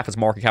would lose half its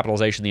market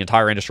capitalization. The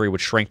entire industry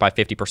would shrink by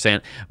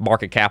 50%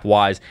 market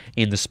cap-wise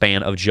in the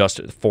span of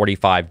just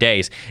 45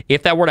 days.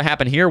 If that were to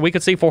happen here, we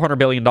could see $400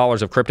 billion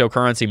of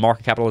cryptocurrency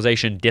market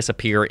capitalization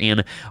disappear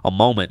in a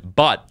moment,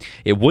 but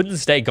it wouldn't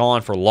stay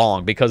gone for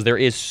long because there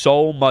is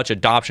so much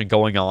adoption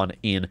going on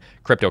in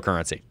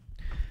cryptocurrency.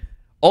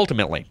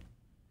 Ultimately,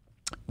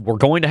 we're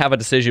going to have a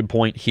decision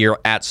point here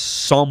at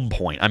some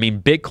point. I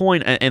mean,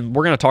 Bitcoin, and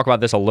we're going to talk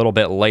about this a little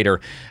bit later,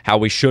 how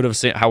we should have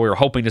seen, how we were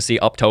hoping to see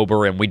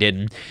October and we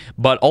didn't.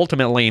 But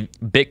ultimately,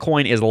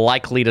 Bitcoin is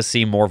likely to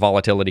see more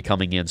volatility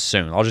coming in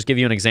soon. I'll just give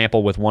you an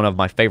example with one of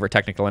my favorite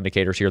technical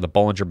indicators here, the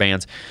Bollinger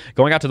Bands.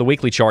 Going out to the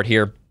weekly chart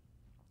here,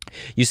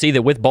 you see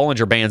that with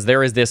Bollinger Bands,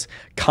 there is this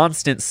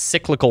constant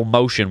cyclical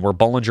motion where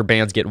Bollinger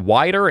Bands get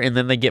wider and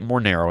then they get more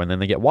narrow, and then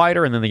they get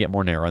wider and then they get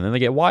more narrow, and then they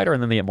get wider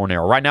and then they get more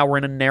narrow. Right now, we're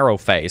in a narrow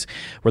phase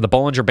where the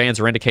Bollinger Bands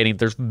are indicating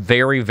there's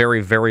very,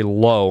 very, very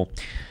low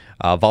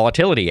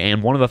volatility.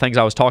 And one of the things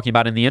I was talking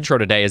about in the intro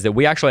today is that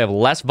we actually have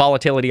less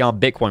volatility on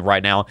Bitcoin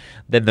right now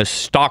than the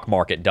stock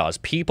market does.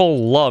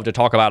 People love to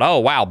talk about, oh,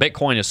 wow,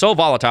 Bitcoin is so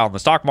volatile and the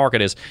stock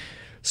market is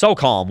so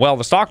calm. Well,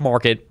 the stock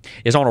market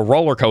is on a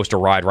roller coaster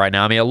ride right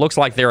now. I mean, it looks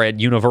like they're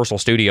at Universal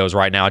Studios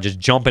right now, just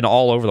jumping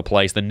all over the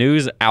place. The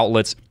news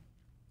outlets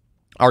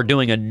are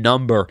doing a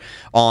number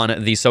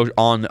on the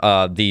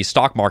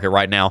stock market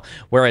right now,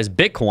 whereas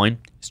Bitcoin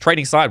is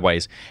trading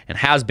sideways and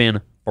has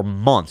been for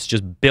months,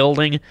 just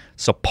building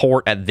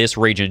support at this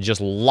region, just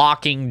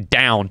locking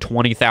down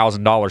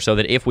 $20,000 so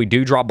that if we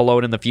do drop below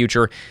it in the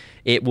future,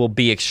 it will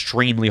be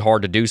extremely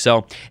hard to do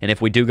so. And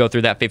if we do go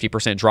through that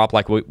 50% drop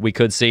like we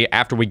could see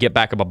after we get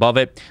back up above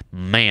it,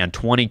 man,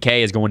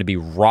 20K is going to be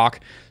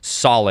rock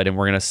solid, and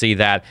we're going to see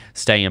that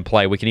stay in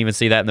play. We can even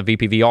see that in the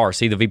VPVR.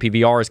 See, the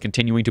VPVR is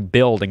continuing to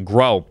build and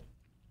grow.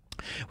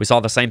 We saw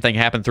the same thing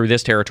happen through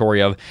this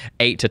territory of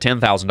 $8,000 to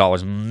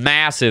 $10,000.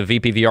 Massive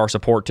VPVR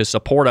support to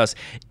support us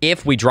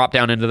if we drop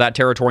down into that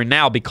territory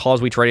now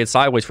because we traded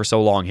sideways for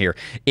so long here.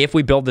 If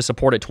we build the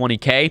support at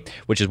 20K,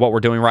 which is what we're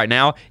doing right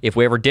now, if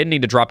we ever did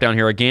need to drop down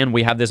here again,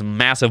 we have this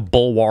massive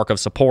bulwark of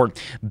support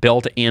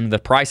built in the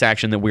price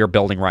action that we are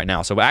building right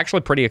now. So we're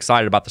actually pretty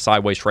excited about the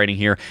sideways trading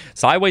here.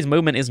 Sideways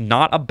movement is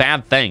not a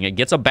bad thing. It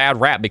gets a bad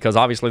rap because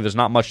obviously there's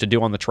not much to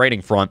do on the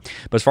trading front.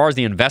 But as far as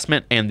the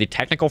investment and the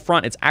technical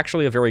front, it's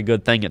actually a very good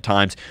thing at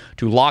times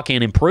to lock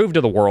in and prove to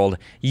the world,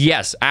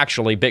 yes,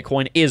 actually,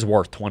 Bitcoin is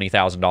worth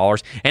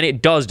 $20,000, and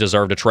it does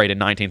deserve to trade at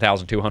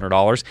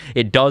 $19,200.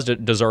 It does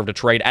deserve to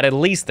trade at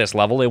least this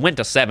level. It went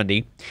to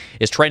 70,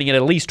 is trading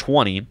at least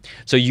 20,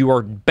 so you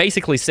are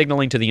basically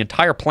signaling to the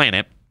entire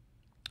planet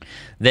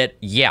that,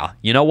 yeah,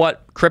 you know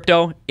what?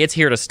 Crypto, it's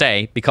here to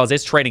stay because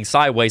it's trading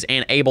sideways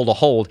and able to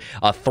hold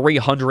a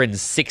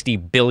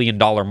 $360 billion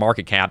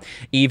market cap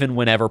even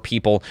whenever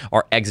people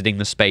are exiting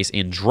the space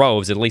in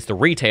droves. At least the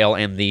retail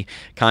and the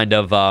kind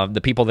of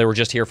the people that were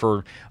just here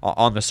for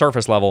on the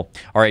surface level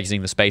are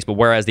exiting the space, but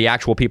whereas the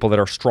actual people that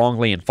are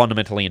strongly and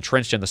fundamentally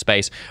entrenched in the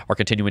space are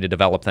continuing to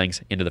develop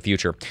things into the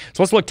future.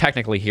 So let's look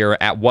technically here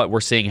at what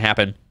we're seeing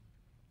happen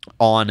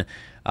on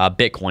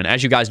Bitcoin.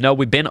 As you guys know,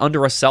 we've been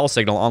under a sell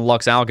signal on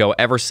Lux Algo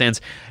ever since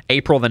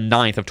April the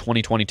 9th of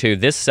 2022.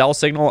 This sell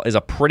signal is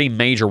a pretty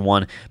major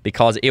one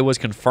because it was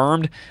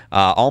confirmed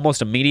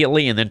almost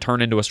immediately and then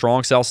turned into a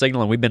strong sell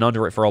signal, and we've been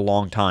under it for a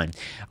long time.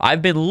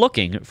 I've been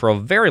looking for a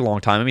very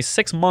long time. I mean,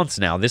 6 months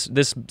now.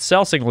 This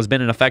sell signal has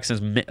been in effect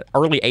since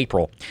early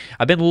April.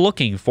 I've been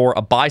looking for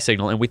a buy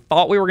signal, and we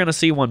thought we were going to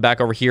see one back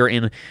over here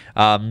in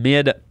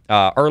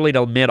early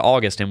to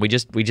mid-August, and we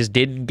just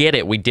didn't get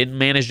it. We didn't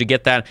manage to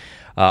get that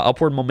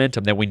upward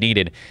momentum that we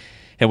needed,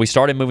 and we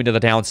started moving to the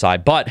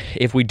downside. But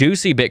if we do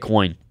see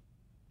Bitcoin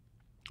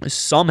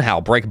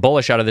somehow break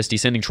bullish out of this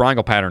descending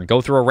triangle pattern,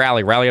 go through a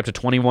rally up to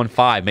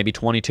 21.5, maybe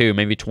 22,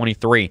 maybe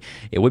 23,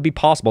 it would be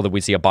possible that we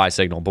see a buy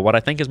signal. But what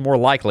I think is more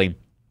likely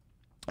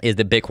is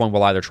that Bitcoin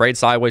will either trade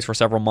sideways for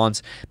several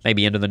months,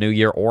 maybe into the new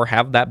year, or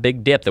have that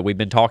big dip that we've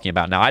been talking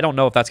about. Now, I don't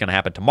know if that's going to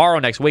happen tomorrow,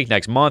 next week,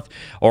 next month,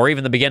 or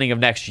even the beginning of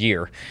next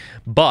year,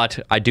 but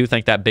I do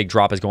think that big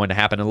drop is going to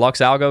happen. And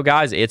Lux Algo,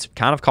 guys, it's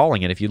kind of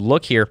calling it. If you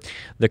look here,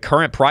 the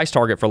current price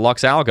target for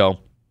Lux Algo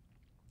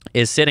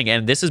is sitting,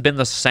 and this has been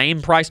the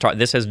same price target.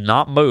 This has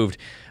not moved.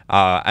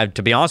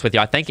 To be honest with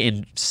you, I think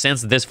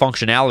since this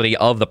functionality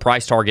of the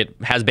price target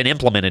has been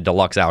implemented to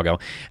Lux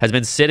Algo, has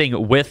been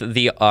sitting with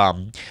the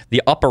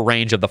upper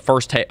range of the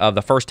first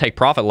take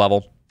profit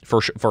level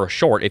for a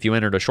short, if you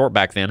entered a short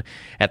back then,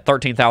 at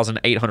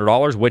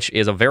 $13,800, which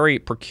is a very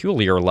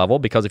peculiar level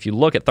because if you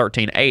look at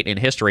 13.8 in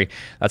history,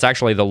 that's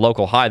actually the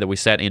local high that we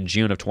set in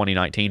June of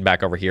 2019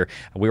 back over here.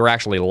 We were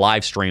actually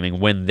live streaming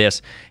when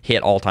this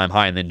hit all-time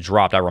high and then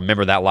dropped. I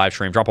remember that live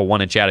stream. Drop a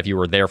 1 in chat if you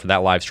were there for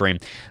that live stream.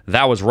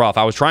 That was rough.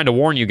 I was trying to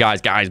warn you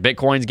guys,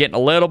 Bitcoin's getting a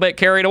little bit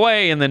carried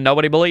away, and then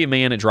nobody believed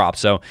me and it dropped.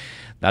 So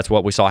that's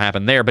what we saw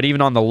happen there. But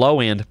even on the low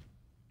end,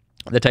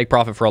 the take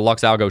profit for a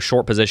Lux Algo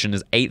short position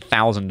is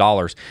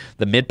 $8,000.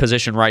 The mid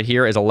position right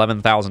here is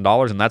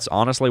 $11,000, and that's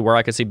honestly where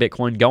I could see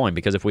Bitcoin going,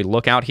 because if we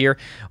look out here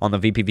on the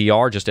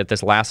VPVR just at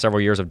this last several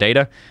years of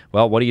data,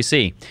 well, what do you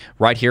see?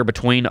 Right here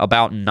between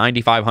about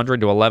 $9,500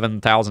 to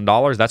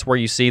 $11,000, that's where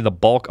you see the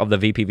bulk of the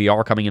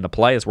VPVR coming into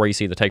play. That's where you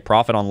see the take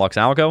profit on Lux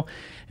Algo,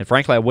 and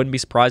frankly, I wouldn't be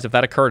surprised if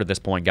that occurred at this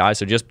point, guys,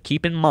 so just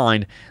keep in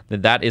mind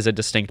that that is a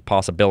distinct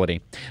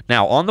possibility.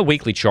 Now, on the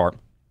weekly chart,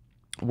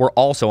 we're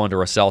also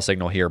under a sell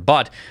signal here,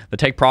 but the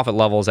take profit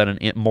level is at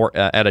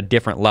at a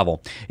different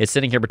level. It's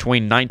sitting here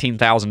between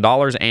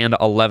 $19,000 and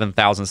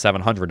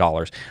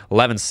 $11,700.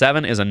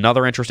 11.7 is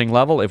another interesting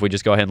level. If we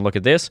just go ahead and look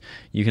at this,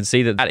 you can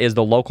see that that is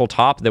the local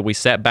top that we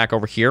set back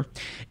over here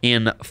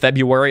in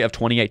February of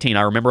 2018.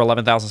 I remember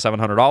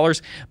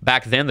 $11,700.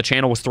 Back then, the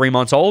channel was 3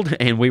 months old,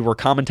 and we were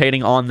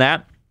commentating on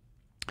that.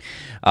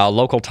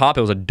 Local top,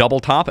 it was a double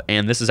top,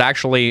 and this is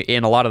actually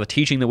in a lot of the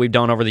teaching that we've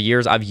done over the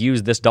years. I've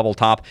used this double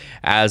top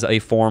as a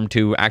form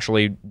to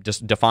actually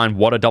just define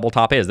what a double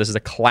top is. This is a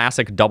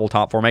classic double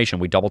top formation.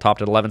 We double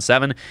topped at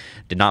 11.7,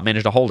 did not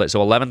manage to hold it. So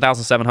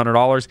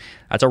 $11,700,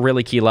 that's a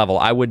really key level.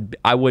 I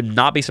would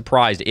not be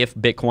surprised if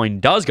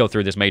Bitcoin does go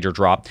through this major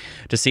drop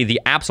to see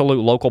the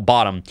absolute local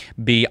bottom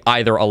be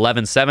either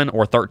 11.7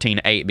 or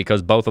 13.8,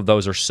 because both of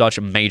those are such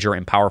major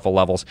and powerful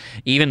levels.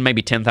 Even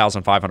maybe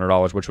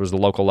 $10,500, which was the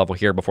local level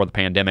here before the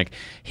pandemic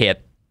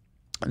hit,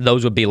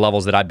 those would be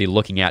levels that I'd be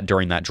looking at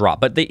during that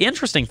drop. But the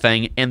interesting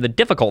thing and the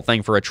difficult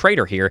thing for a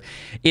trader here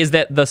is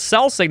that the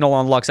sell signal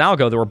on Lux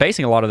Algo that we're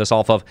basing a lot of this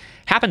off of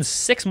happened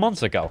 6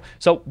 months ago.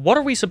 So what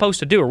are we supposed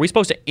to do? Are we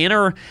supposed to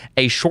enter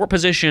a short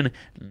position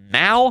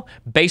now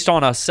based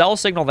on a sell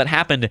signal that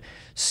happened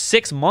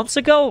 6 months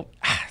ago?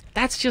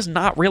 That's just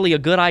not really a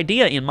good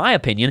idea, in my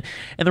opinion.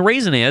 And the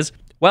reason is,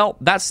 well,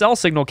 that sell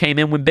signal came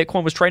in when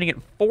Bitcoin was trading at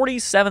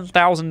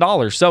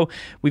 $47,000. So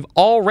we've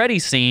already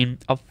seen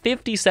a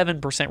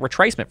 57%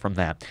 retracement from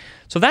that.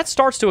 So that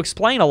starts to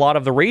explain a lot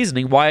of the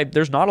reasoning why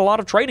there's not a lot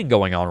of trading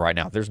going on right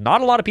now. There's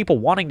not a lot of people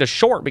wanting to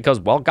short because,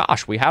 well,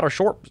 gosh, we had a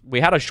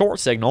short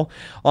signal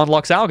on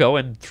Lux Algo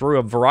and through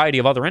a variety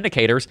of other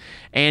indicators,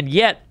 and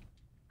yet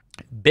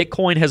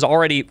Bitcoin has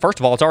already, first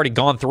of all, it's already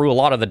gone through a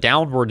lot of the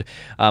downward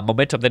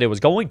momentum that it was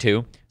going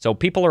to. So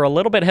people are a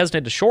little bit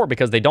hesitant to short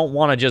because they don't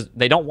want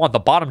the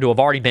bottom to have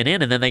already been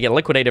in and then they get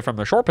liquidated from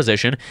their short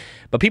position.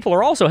 But people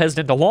are also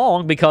hesitant to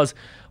long because,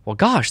 well,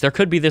 gosh, there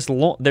could be this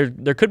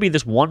there could be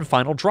this one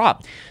final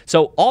drop.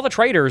 So all the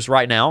traders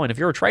right now, and if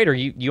you're a trader,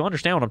 you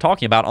understand what I'm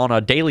talking about on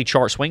a daily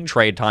chart swing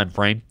trade time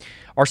frame,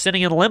 are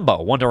sitting in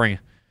limbo, wondering,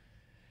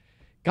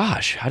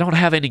 gosh, I don't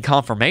have any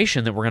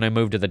confirmation that we're going to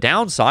move to the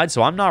downside,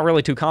 so I'm not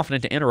really too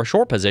confident to enter a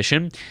short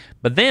position.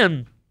 But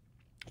then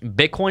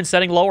Bitcoin's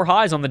setting lower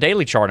highs on the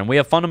daily chart, and we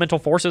have fundamental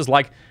forces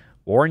like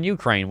war in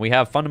Ukraine. We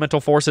have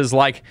fundamental forces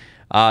like,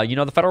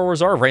 the Federal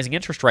Reserve raising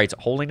interest rates,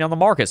 holding down the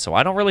market. So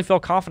I don't really feel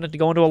confident to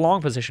go into a long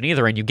position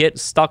either, and you get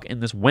stuck in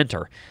this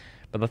winter.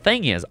 But the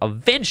thing is,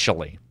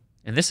 eventually,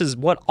 and this is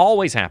what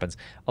always happens,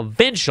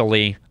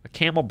 eventually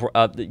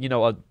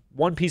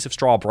one piece of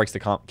straw breaks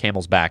the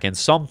camel's back and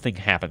something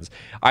happens.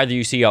 Either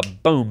you see a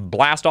boom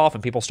blast off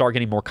and people start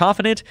getting more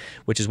confident,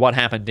 which is what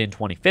happened in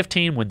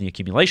 2015 when the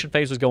accumulation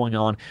phase was going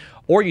on,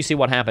 or you see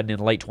what happened in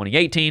late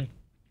 2018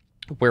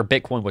 where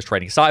Bitcoin was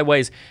trading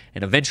sideways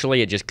and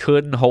eventually it just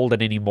couldn't hold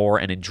it anymore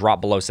and it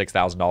dropped below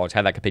 $6,000,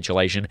 had that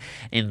capitulation,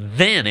 and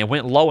then it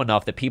went low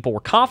enough that people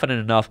were confident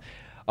enough,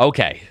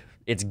 okay,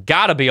 it's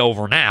got to be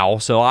over now,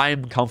 so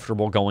I'm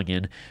comfortable going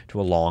into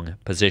a long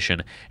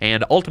position.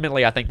 And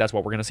ultimately, I think that's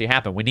what we're going to see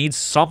happen. We need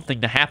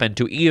something to happen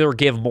to either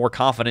give more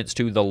confidence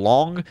to the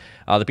long,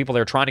 the people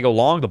that are trying to go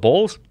long, the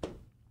bulls,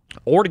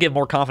 or to give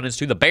more confidence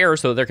to the bears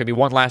so that there can be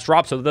one last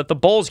drop so that the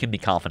bulls can be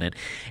confident.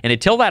 And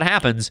until that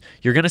happens,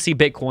 you're going to see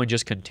Bitcoin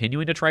just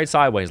continuing to trade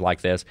sideways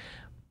like this.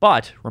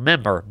 But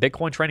remember,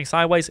 Bitcoin trading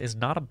sideways is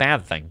not a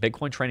bad thing.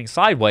 Bitcoin trading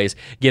sideways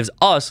gives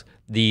us,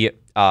 the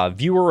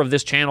viewer of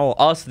this channel,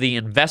 us, the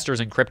investors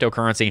in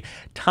cryptocurrency,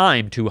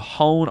 time to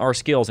hone our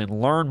skills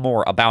and learn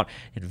more about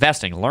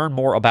investing, learn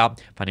more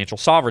about financial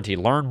sovereignty,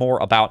 learn more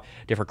about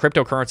different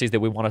cryptocurrencies that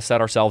we want to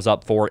set ourselves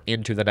up for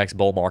into the next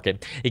bull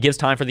market. It gives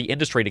time for the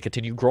industry to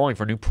continue growing,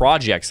 for new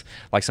projects,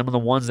 like some of the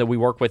ones that we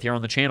work with here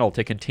on the channel,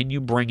 to continue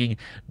bringing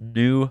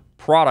new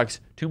products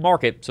to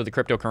market so the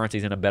cryptocurrency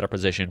is in a better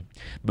position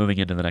moving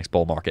into the next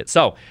bull market.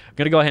 So I'm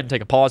going to go ahead and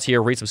take a pause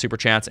here, read some super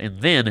chats,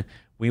 and then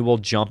we will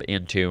jump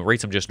into, read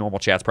some just normal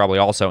chats probably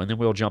also, and then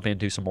we'll jump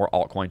into some more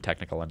altcoin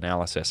technical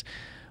analysis.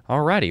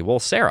 Alrighty, well,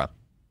 Sarah,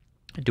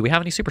 do we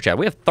have any super chat?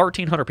 We have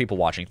 1,300 people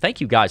watching. Thank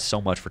you guys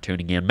so much for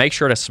tuning in. Make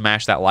sure to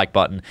smash that like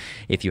button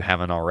if you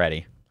haven't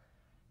already.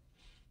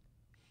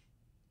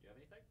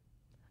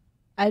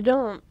 I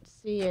don't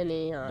see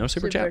any No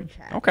super chat?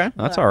 chat. Okay,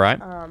 that's all right.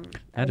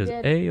 That is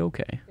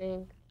A-okay. I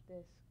think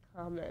this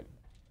comment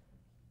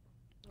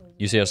was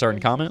You see a certain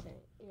comment?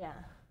 interesting. Yeah,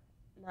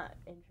 not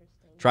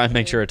interesting. Try and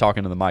make sure you're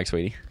talking to the mic,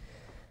 sweetie.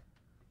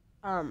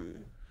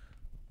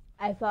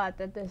 I thought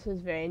that this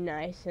was very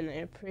nice, and I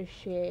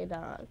appreciate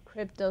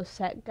Crypto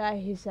Set Guy.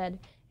 He said,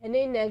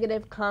 any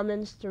negative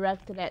comments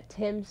directed at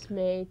Tim,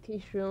 Smay,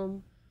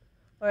 T-Shroom,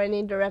 or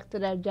any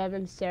directed at Jebb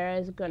and Sarah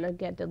is going to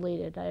get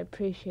deleted. I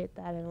appreciate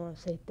that, and I want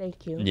to say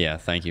thank you. Yeah,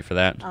 thank you for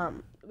that.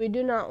 We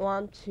do not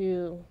want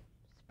to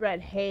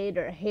spread hate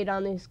or hate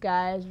on these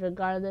guys,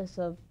 regardless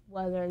of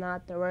whether or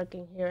not they're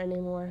working here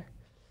anymore.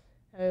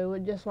 We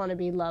would just want to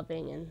be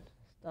loving and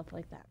stuff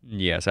like that.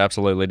 Yes,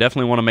 absolutely.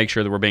 Definitely want to make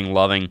sure that we're being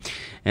loving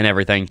and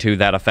everything to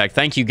that effect.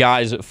 Thank you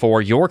guys for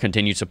your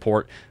continued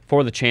support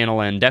for the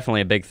channel, and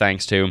definitely a big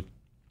thanks to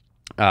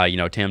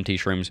Tim,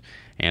 T-Shrooms,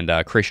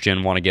 and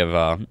Christian. Want to give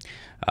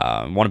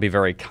want to be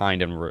very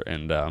kind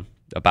and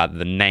about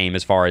the name,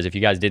 as far as if you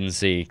guys didn't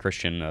see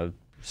Christian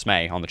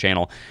Smay on the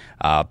channel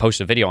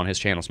post a video on his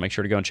channel, so make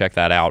sure to go and check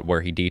that out,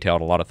 where he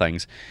detailed a lot of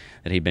things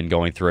that he'd been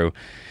going through.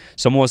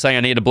 Someone was saying I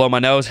needed to blow my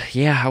nose.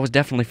 Yeah, I was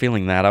definitely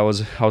feeling that. I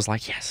was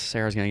like, yes,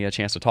 Sarah's going to get a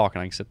chance to talk,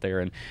 and I can sit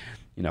there and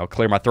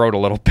clear my throat a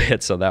little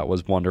bit, so that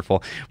was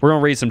wonderful. We're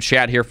going to read some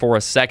chat here for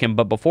a second,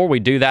 but before we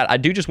do that, I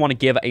do just want to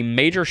give a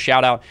major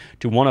shout-out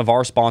to one of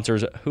our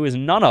sponsors, who is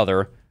none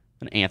other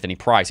than Anthony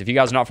Price. If you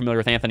guys are not familiar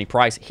with Anthony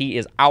Price, he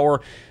is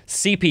our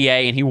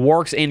CPA, and he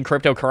works in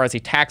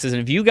cryptocurrency taxes,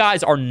 and if you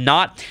guys are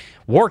not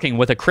working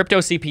with a crypto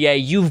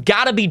CPA, you've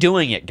got to be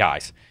doing it,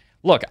 guys.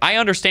 Look, I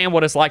understand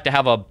what it's like to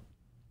have a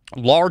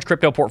large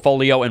crypto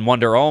portfolio and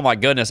wonder, oh my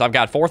goodness, I've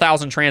got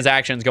 4,000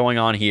 transactions going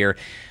on here.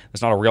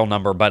 It's not a real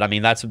number, but I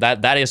mean,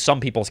 that is some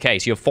people's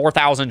case. You have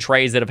 4,000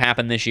 trades that have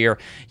happened this year.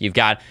 You've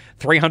got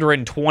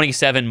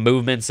 327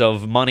 movements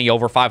of money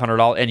over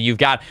 $500, and you've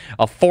got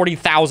a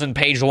 40,000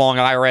 page long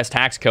IRS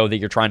tax code that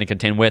you're trying to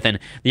contend with. And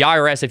the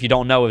IRS, if you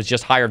don't know, has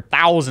just hired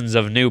thousands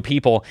of new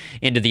people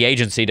into the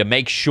agency to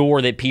make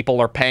sure that people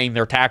are paying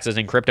their taxes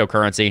in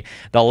cryptocurrency.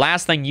 The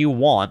last thing you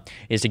want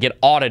is to get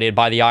audited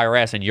by the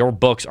IRS and your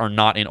books are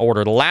not in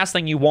order. The last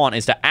thing you want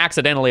is to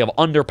accidentally have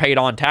underpaid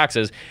on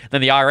taxes,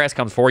 then the IRS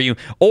comes for you.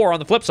 Or on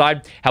the flip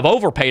side, have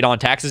overpaid on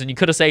taxes and you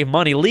could have saved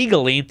money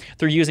legally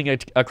through using a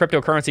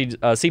cryptocurrency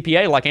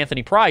CPA like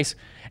Anthony Price,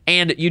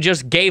 and you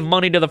just gave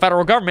money to the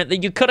federal government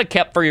that you could have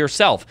kept for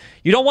yourself.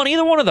 You don't want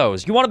either one of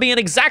those. You want to be in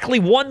exactly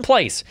one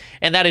place,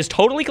 and that is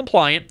totally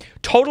compliant,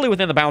 totally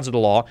within the bounds of the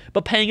law,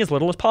 but paying as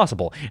little as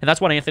possible. And that's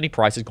what Anthony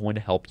Price is going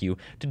to help you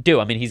to do.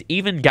 I mean, he's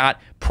even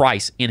got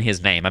Price in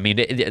his name. I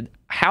mean,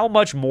 how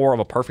much more of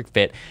a perfect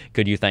fit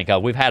could you think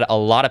of? We've had a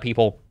lot of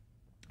people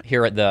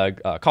here at the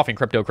Coffee and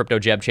Crypto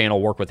Jebb channel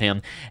work with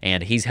him,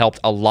 and he's helped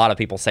a lot of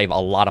people save a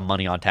lot of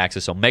money on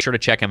taxes, so make sure to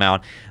check him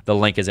out. The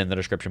link is in the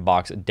description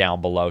box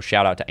down below.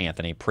 Shout out to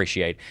Anthony.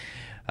 Appreciate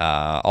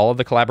all of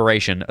the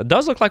collaboration. It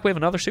does look like we have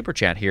another super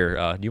chat here.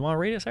 Do you want to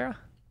read it, Sarah?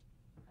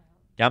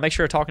 Yeah, make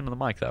sure you're talking to the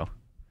mic, though.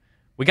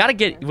 We gotta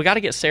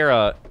get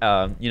Sarah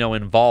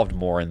involved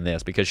more in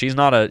this, because she's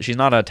not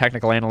a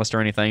technical analyst or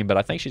anything, but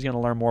I think she's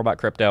gonna learn more about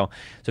crypto.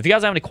 So if you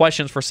guys have any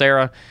questions for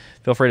Sarah,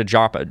 feel free to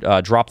drop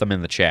them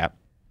in the chat.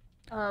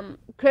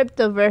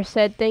 Cryptoverse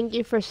said, thank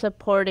you for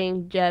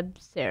supporting Jebb,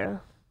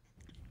 Sarah.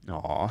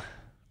 Aw.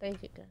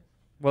 Thank you, guys.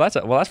 Well,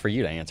 that's for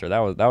you to answer. That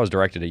was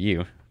directed at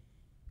you.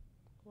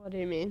 What do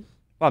you mean?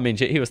 Well, I mean,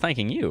 he was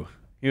thanking you.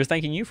 He was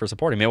thanking you for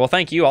supporting me. Well,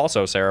 thank you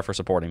also, Sarah, for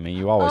supporting me.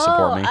 You always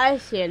support me. Oh, I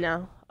see it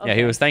now. Okay. Yeah,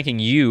 he was thanking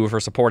you for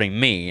supporting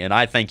me, and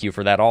I thank you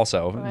for that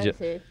also. Oh, I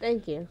see.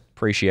 Thank you.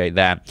 Appreciate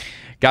that,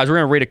 guys. We're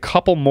gonna read a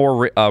couple more.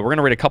 We're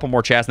gonna read a couple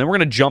more chats, and then we're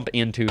gonna jump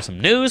into some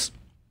news.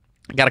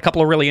 Got a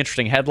couple of really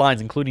interesting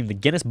headlines, including the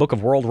Guinness Book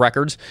of World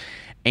Records.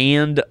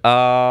 And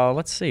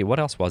let's see, what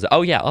else was it?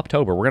 Oh, yeah,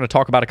 October. We're going to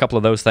talk about a couple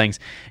of those things,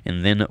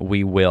 and then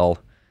we will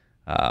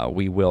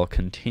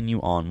continue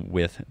on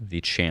with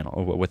the channel.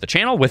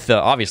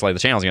 Obviously, the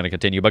channel's going to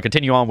continue, but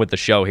continue on with the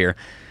show here.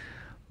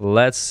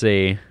 Let's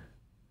see.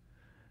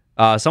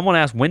 Someone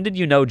asked, when did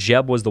you know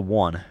Jebb was the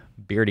one?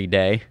 Beardy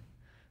Day.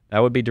 That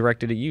would be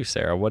directed at you,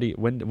 Sarah.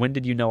 When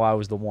did you know I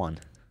was the one?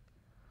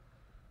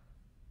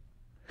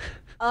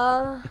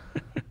 I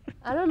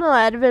don't know.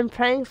 I'd been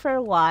praying for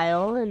a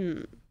while,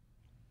 and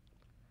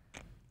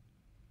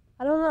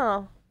I don't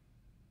know.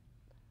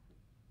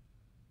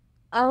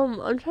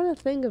 I'm trying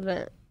to think of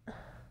it.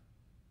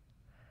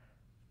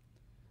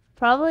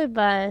 Probably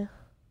by,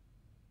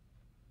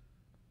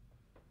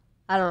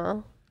 I don't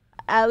know,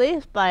 at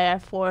least by our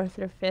 4th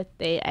or 5th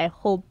date. I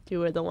hoped you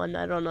were the one.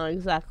 I don't know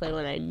exactly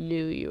when I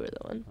knew you were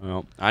the one.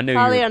 Well, I knew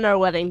probably on our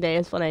wedding day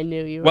is when I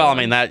knew you were. Well, I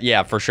mean that,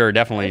 yeah, for sure,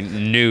 definitely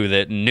knew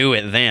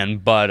it then,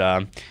 but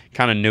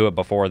kind of knew it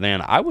before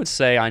then. I would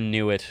say I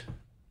knew it.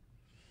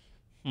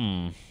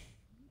 I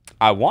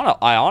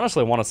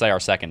honestly want to say our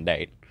second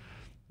date,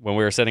 when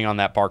we were sitting on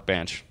that park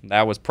bench.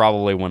 That was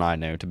probably when I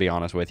knew, to be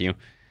honest with you.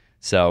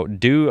 So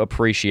do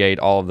appreciate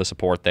all of the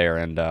support there,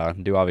 and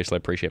do obviously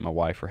appreciate my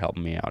wife for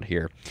helping me out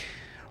here.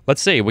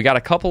 Let's see. We got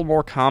a couple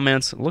more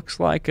comments. Looks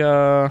like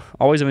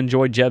always have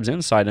enjoyed Jebb's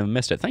insight and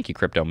missed it. Thank you,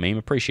 Crypto Meme.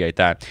 Appreciate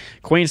that.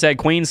 Queen said,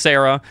 Queen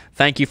Sarah,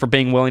 thank you for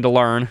being willing to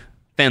learn.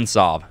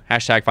 FinSov.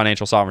 Hashtag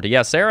financial sovereignty.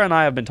 Yes, Sarah and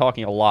I have been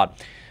talking a lot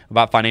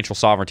about financial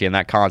sovereignty and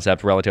that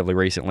concept relatively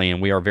recently,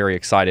 and we are very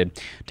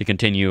excited to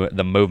continue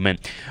the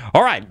movement.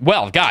 All right,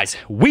 well, guys,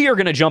 we are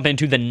going to jump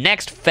into the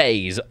next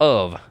phase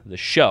of the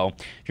show.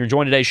 If you're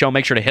enjoying today's show,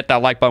 make sure to hit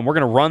that like button. We're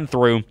going to run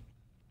through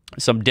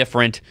some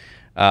different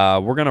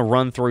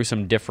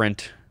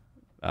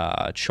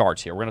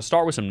charts here. We're going to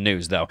start with some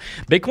news, though.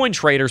 Bitcoin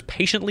traders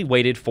patiently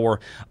waited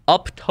for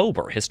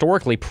October.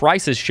 Historically,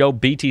 prices show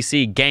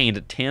BTC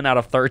gained 10 out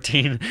of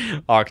 13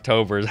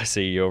 Octobers. I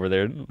see you over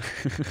there.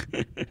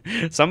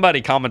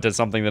 Somebody commented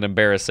something that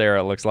embarrassed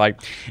Sarah, it looks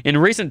like. In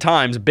recent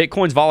times,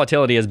 Bitcoin's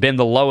volatility has been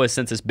the lowest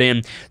since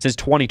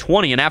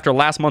 2020, and after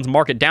last month's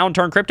market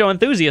downturn, crypto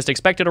enthusiasts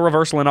expected a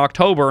reversal in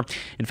October.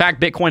 In fact,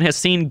 Bitcoin has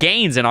seen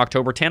gains in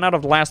October, 10 out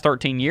of the last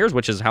 13 years,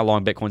 which is how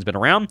long Bitcoin's been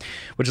around,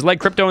 which has led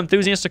crypto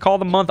enthusiasts to call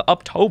the month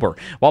October.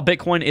 While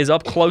Bitcoin is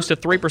up close to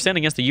 3%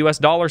 against the US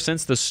dollar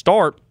since the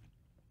start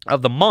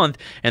of the month,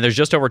 and there's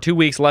just over 2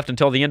 weeks left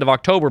until the end of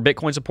October,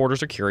 Bitcoin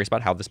supporters are curious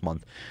about how this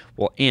month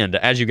will end.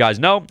 As you guys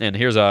know, and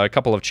here's a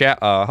couple of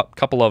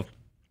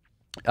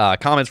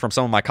comments from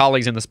some of my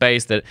colleagues in the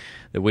space that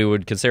we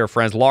would consider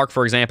friends. Lark,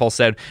 for example,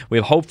 said, we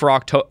have hope for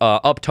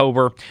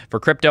October for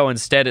crypto.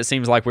 Instead, it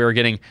seems like we are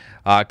getting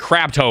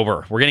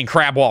Crabtober. We're getting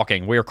crab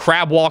walking. We are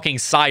crab walking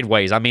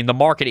sideways. I mean, the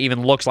market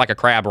even looks like a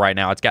crab right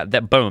now. It's got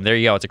that, boom, there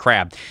you go. It's a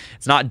crab.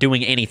 It's not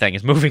doing anything.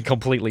 It's moving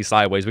completely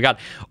sideways. We got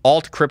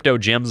Alt Crypto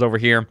Gems over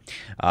here.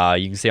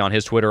 You can see on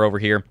his Twitter over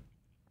here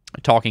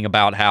talking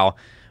about how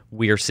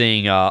we are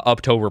seeing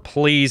October,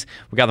 please.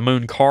 We got the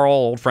Moon Carl,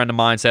 old friend of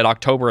mine, said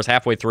October is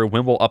halfway through.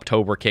 When will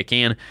October kick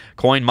in?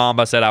 Coin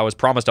Mamba said, I was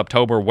promised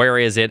October. Where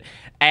is it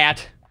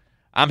at?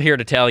 I'm here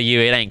to tell you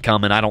it ain't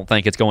coming. I don't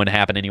think it's going to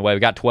happen anyway. We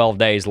got 12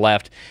 days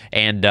left,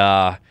 and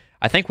I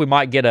think we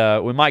might get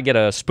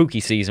a spooky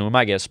season. We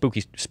might get a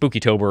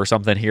spookytober or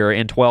something here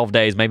in 12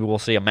 days. Maybe we'll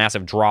see a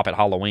massive drop at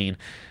Halloween.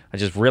 I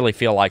just really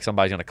feel like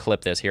somebody's going to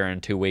clip this here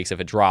in 2 weeks if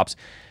it drops.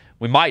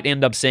 We might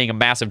end up seeing a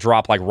massive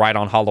drop like right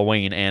on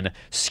Halloween and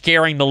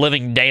scaring the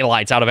living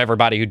daylights out of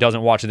everybody who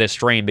doesn't watch this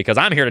stream, because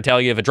I'm here to tell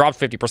you if it drops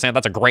 50%,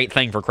 that's a great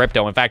thing for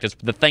crypto. In fact, it's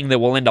the thing that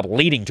will end up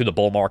leading to the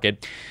bull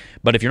market.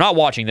 But if you're not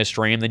watching this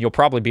stream, then you'll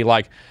probably be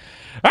like,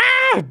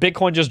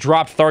 Bitcoin just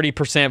dropped 30%,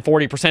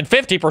 40%,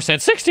 50%,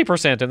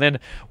 60%, and then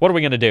what are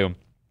we going to do?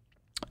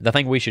 The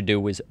thing we should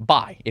do is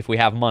buy if we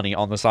have money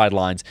on the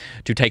sidelines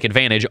to take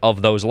advantage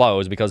of those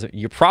lows, because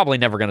you're probably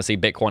never going to see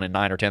Bitcoin at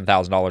 $9,000 or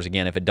 $10,000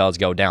 again if it does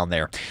go down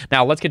there.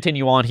 Now, let's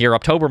continue on here.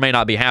 October may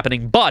not be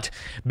happening, but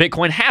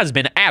Bitcoin has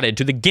been added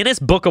to the Guinness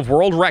Book of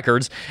World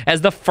Records as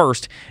the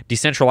first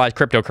decentralized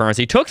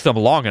cryptocurrency. Took them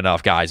long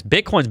enough, guys.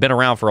 Bitcoin's been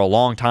around for a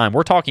long time.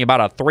 We're talking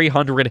about a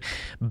 $300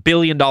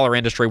 billion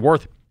industry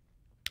worth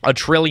 $1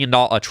 trillion.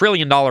 A $1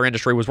 trillion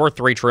industry was worth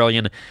 $3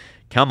 trillion.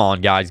 Come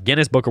on, guys.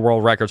 Guinness Book of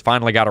World Records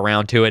finally got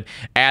around to it,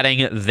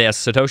 adding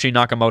this. Satoshi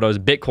Nakamoto's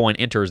Bitcoin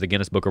enters the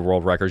Guinness Book of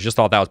World Records. Just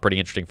thought that was pretty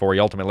interesting for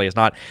you. Ultimately, it's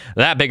not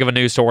that big of a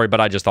news story,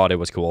 but I just thought it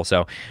was cool.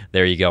 So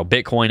there you go.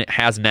 Bitcoin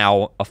has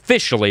now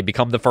officially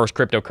become the first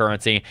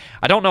cryptocurrency.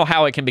 I don't know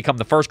how it can become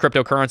the first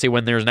cryptocurrency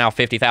when there's now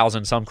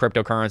 50,000 some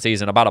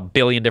cryptocurrencies and about 1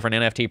 billion different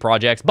NFT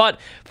projects, but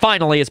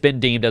finally it's been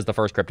deemed as the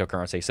first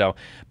cryptocurrency. So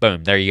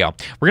boom, there you go.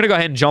 We're going to go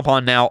ahead and jump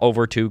on now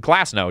over to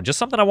Glassnode. Just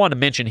something I wanted to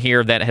mention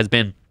here that has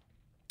been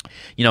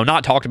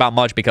not talked about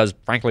much because,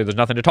 frankly, there's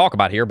nothing to talk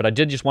about here, but I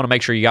did just want to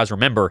make sure you guys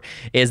remember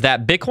is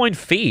that Bitcoin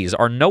fees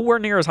are nowhere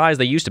near as high as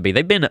they used to be.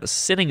 They've been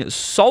sitting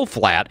so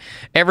flat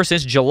ever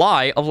since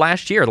July of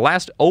last year. The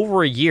last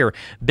over a year,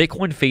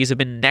 Bitcoin fees have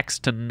been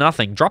next to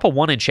nothing. Drop a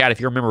 1 in chat if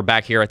you remember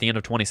back here at the end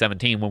of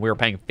 2017 when we were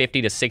paying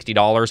 $50 to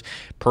 $60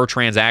 per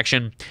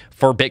transaction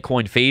for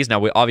Bitcoin fees.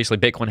 Now, obviously,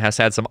 Bitcoin has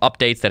had some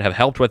updates that have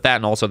helped with that,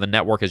 and also the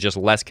network is just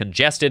less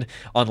congested,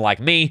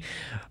 unlike me,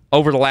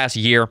 over the last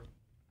year.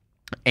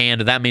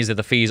 And that means that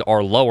the fees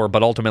are lower,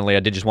 but ultimately I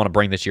did just want to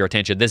bring this to your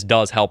attention. This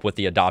does help with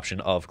the adoption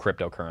of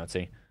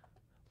cryptocurrency.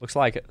 Looks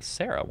like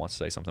Sarah wants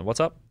to say something. What's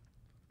up?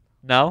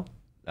 No?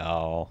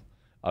 Oh,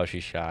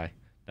 she's shy.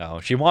 No,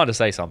 she wanted to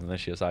say something, then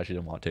she decided she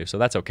didn't want to, so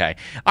that's okay.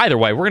 Either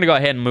way, we're going to go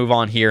ahead and move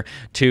on here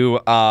to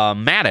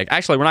Matic.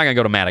 Actually, we're not going to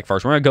go to Matic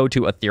first. We're going to go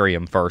to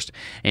Ethereum first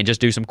and just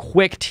do some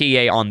quick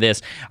TA on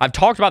this. I've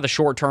talked about the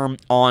short term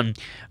on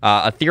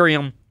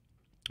Ethereum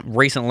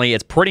recently.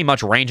 It's pretty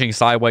much ranging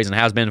sideways and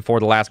has been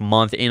for the last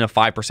month in a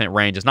 5%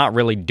 range. It's not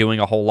really doing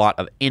a whole lot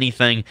of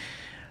anything.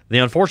 The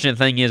unfortunate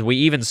thing is we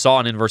even saw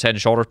an inverse head and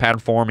shoulders pattern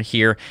form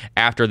here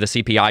after the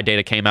CPI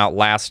data came out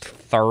last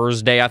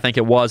Thursday, I think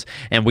it was,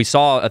 and we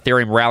saw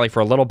Ethereum rally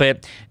for a little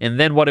bit. And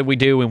then what did we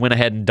do? We went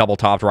ahead and double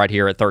topped right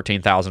here at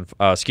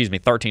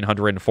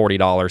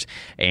 $1,340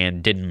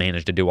 and didn't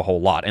manage to do a whole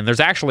lot. And there's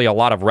actually a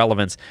lot of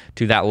relevance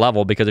to that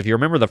level because if you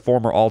remember the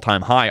former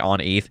all-time high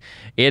on ETH,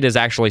 it is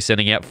actually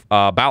sitting at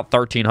about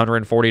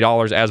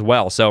 $1,340 as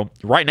well. So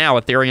right now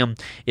Ethereum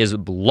is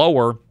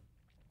lower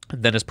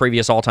than its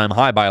previous all-time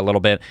high by a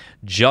little bit,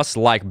 just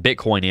like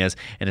Bitcoin is,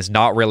 and is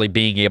not really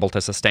being able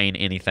to sustain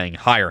anything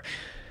higher.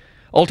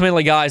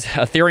 Ultimately, guys,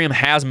 Ethereum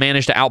has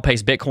managed to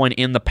outpace Bitcoin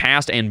in the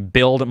past and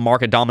build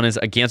market dominance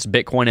against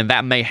Bitcoin, and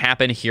that may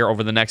happen here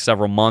over the next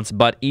several months.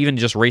 But even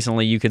just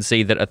recently, you can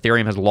see that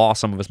Ethereum has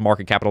lost some of its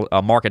market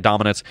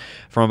dominance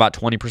from about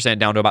 20%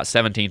 down to about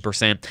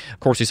 17%. Of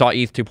course, we saw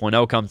ETH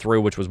 2.0 come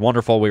through, which was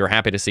wonderful. We were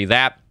happy to see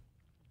that.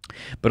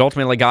 But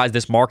ultimately, guys,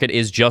 this market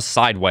is just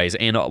sideways,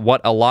 and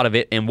what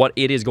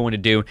it is going to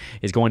do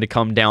is going to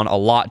come down a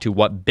lot to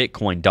what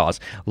Bitcoin does.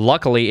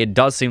 Luckily, it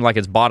does seem like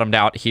it's bottomed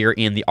out here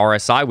in the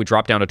RSI. We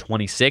dropped down to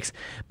 26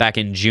 back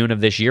in June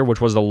of this year,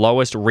 which was the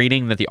lowest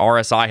reading that the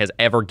RSI has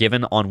ever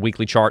given on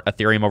weekly chart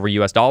Ethereum over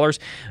US dollars.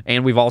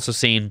 And we've also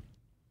seen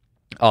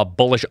a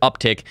bullish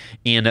uptick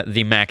in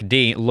the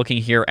MACD.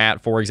 Looking here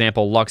at, for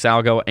example, Lux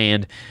Algo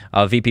and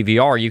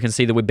VPVR, you can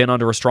see that we've been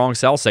under a strong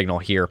sell signal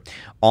here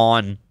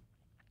on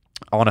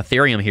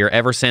Ethereum here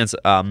ever since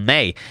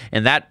May,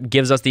 and that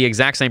gives us the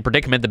exact same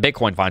predicament that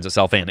Bitcoin finds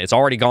itself in. It's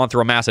already gone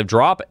through a massive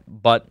drop,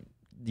 but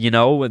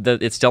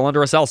it's still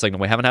under a sell signal.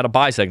 We haven't had a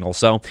buy signal,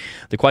 so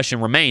the question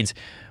remains,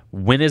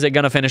 when is it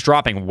going to finish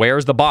dropping?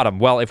 Where's the bottom?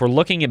 Well, if we're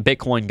looking at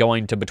Bitcoin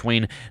going to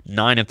between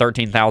 $9,000 and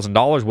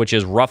 $13,000, which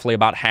is roughly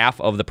about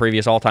half of the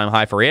previous all-time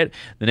high for it,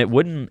 then it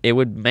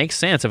would make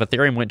sense if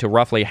Ethereum went to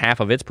roughly half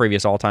of its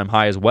previous all-time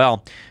high as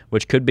well,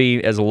 which could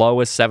be as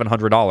low as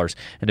 $700.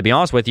 And to be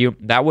honest with you,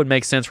 that would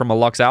make sense from a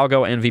Lux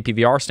Algo and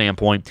VPVR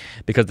standpoint,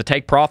 because the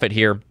take profit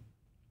here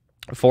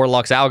for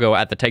Lux Algo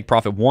at the take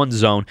profit 1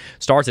 zone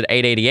starts at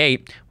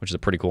 888, which is a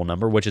pretty cool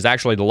number, which is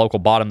actually the local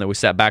bottom that we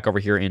set back over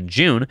here in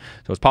June.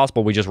 So it's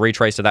possible we just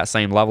retrace to that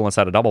same level and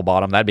set a double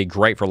bottom. That'd be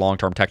great for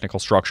long-term technical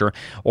structure.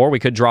 Or we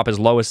could drop as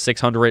low as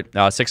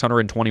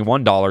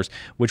 $621,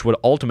 which would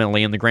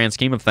ultimately, in the grand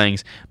scheme of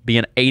things, be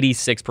an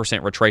 86%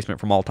 retracement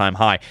from all-time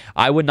high.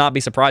 I would not be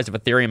surprised if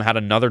Ethereum had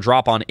another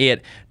drop on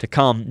it to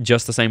come,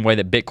 just the same way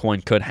that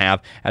Bitcoin could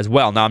have as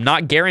well. Now, I'm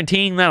not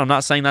guaranteeing that. I'm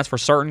not saying that's for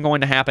certain going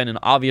to happen, and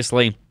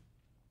obviously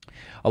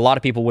a lot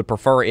of people would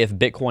prefer if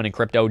Bitcoin and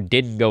crypto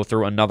didn't go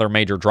through another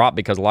major drop,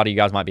 because a lot of you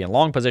guys might be in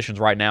long positions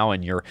right now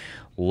and you're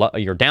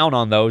down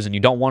on those and you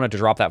don't want it to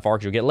drop that far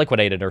because you'll get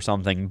liquidated or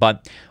something.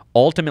 But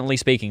ultimately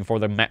speaking, for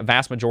the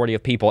vast majority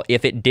of people,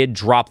 if it did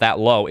drop that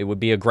low, it would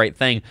be a great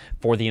thing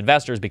for the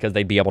investors because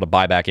they'd be able to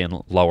buy back in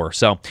lower.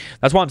 So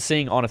that's what I'm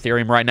seeing on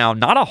Ethereum right now.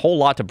 Not a whole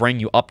lot to bring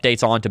you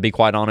updates on, to be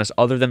quite honest,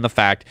 other than the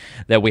fact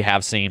that we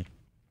have seen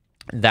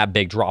that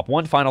big drop.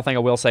 One final thing I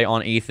will say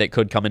on ETH that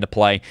could come into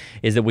play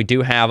is that we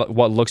do have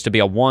what looks to be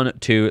a 1,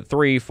 2,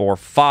 3, 4,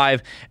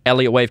 5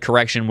 Elliott wave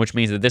correction, which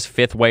means that this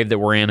 5th wave that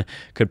we're in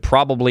could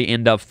probably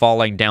end up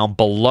falling down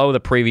below the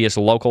previous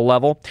local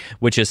level,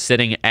 which is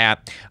sitting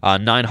at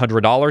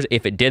 $900.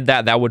 If it did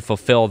that, that would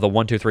fulfill the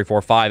 1, 2, 3,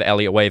 4, 5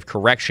 Elliott wave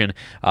correction.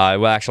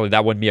 Well, actually,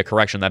 that wouldn't be a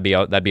correction.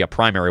 That'd be a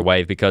primary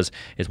wave, because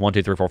it's 1,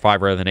 2, 3, 4,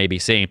 5 rather than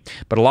ABC.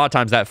 But a lot of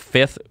times that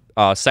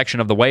 5th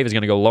section of the wave is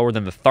going to go lower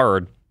than the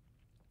 3rd.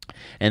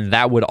 And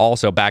that would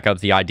also back up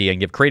the idea and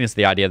give credence to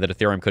the idea that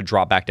Ethereum could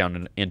drop back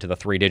down into the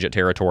 3-digit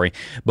territory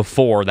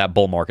before that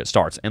bull market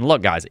starts. And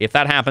look, guys, if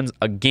that happens,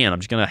 again, I'm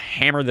just going to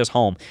hammer this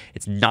home.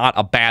 It's not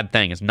a bad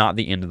thing. It's not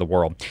the end of the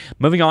world.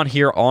 Moving on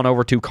here on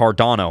over to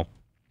Cardano.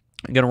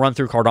 I'm going to run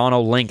through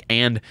Cardano, Link,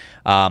 and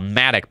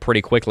Matic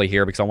pretty quickly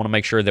here, because I want to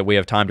make sure that we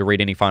have time to read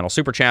any final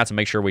super chats and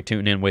make sure we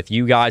tune in with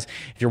you guys.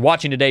 If you're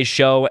watching today's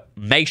show,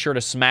 make sure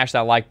to smash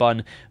that like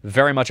button.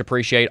 Very much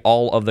appreciate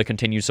all of the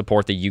continued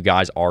support that you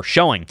guys are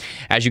showing.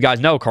 As you guys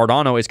know,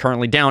 Cardano is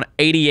currently down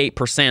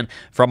 88%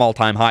 from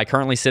all-time high,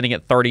 currently sitting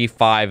at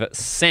 35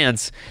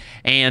 cents.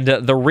 And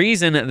the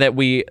reason that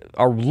we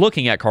are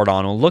looking at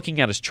Cardano, looking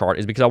at his chart,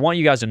 is because I want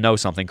you guys to know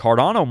something.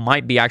 Cardano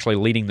might be actually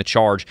leading the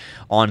charge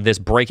on this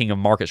breaking of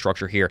market structure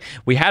here.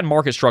 We had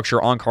market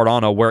structure on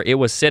Cardano where it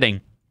was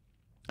sitting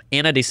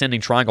in a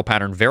descending triangle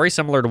pattern, very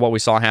similar to what we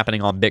saw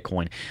happening on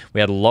Bitcoin. We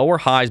had lower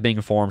highs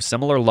being formed,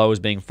 similar lows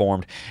being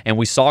formed, and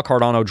we saw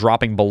Cardano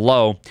dropping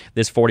below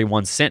this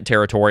 41 cent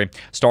territory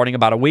starting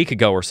about a week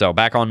ago or so.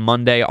 Back on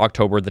Monday,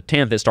 October the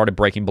 10th, it started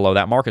breaking below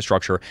that market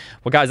structure.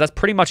 Well, guys, that's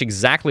pretty much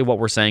exactly what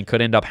we're saying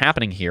could end up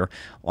happening here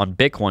on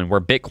Bitcoin,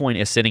 where Bitcoin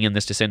is sitting in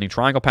this descending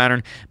triangle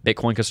pattern.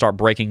 Bitcoin could start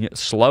breaking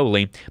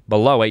slowly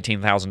below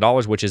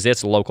 $18,000, which is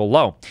its local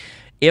low.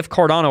 If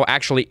Cardano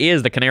actually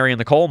is the canary in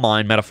the coal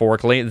mine,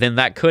 metaphorically, then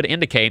that could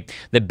indicate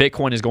that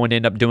Bitcoin is going to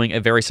end up doing a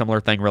very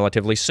similar thing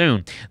relatively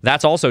soon.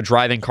 That's also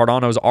driving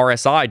Cardano's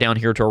RSI down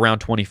here to around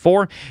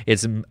 24.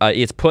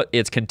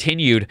 It's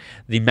continued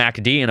the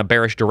MACD in a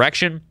bearish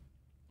direction,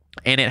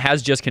 and it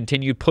has just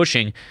continued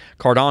pushing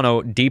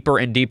Cardano deeper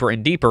and deeper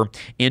and deeper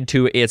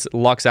into its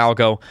Lux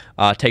Algo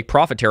take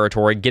profit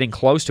territory, getting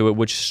close to it,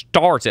 which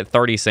starts at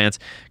 30 cents,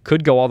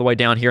 could go all the way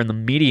down here in the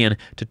median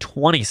to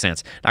 20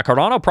 cents. Now,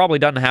 Cardano probably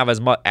doesn't have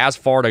as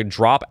far to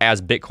drop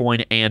as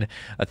Bitcoin and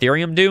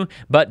Ethereum do,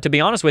 but to be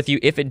honest with you,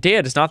 if it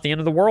did, it's not the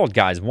end of the world,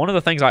 guys. One of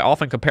the things I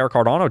often compare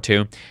Cardano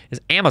to is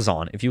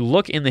Amazon. If you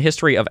look in the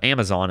history of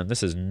Amazon, and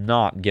this is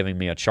not giving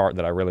me a chart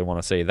that I really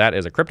want to see, that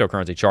is a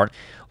cryptocurrency chart,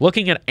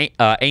 looking at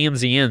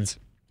AMZN's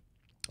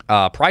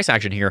price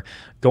action here,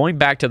 going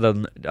back to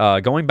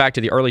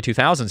the early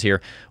 2000s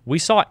here, we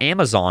saw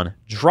Amazon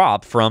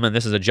drop from, and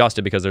this is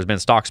adjusted because there's been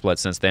stock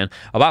splits since then,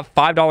 about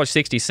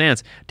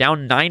 $5.60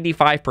 down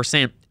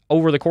 95%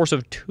 over the course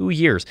of 2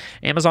 years.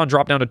 Amazon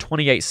dropped down to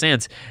 28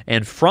 cents,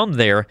 and from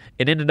there,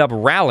 it ended up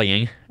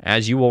rallying,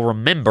 as you will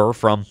remember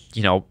from,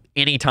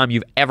 anytime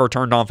you've ever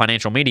turned on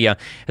financial media,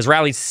 has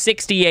rallied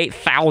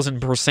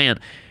 68,000%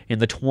 in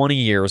the 20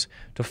 years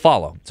to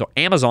follow. So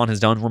Amazon has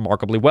done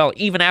remarkably well,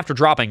 even after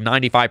dropping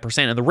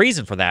 95%. And the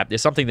reason for that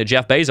is something that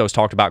Jeff Bezos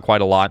talked about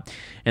quite a lot,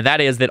 and that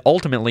is that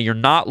ultimately you're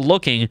not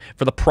looking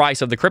for the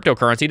price of the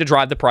cryptocurrency to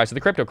drive the price of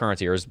the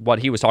cryptocurrency, or is what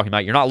he was talking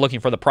about. You're not looking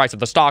for the price of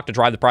the stock to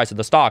drive the price of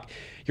the stock.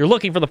 You're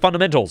looking for the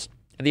fundamentals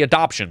and the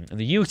adoption and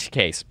the use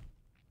case.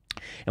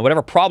 And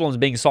whatever problem is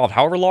being solved,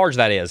 however large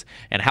that is,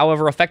 and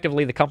however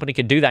effectively the company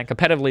can do that,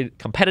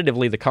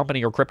 competitively the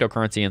company or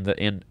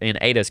cryptocurrency in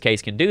Ada's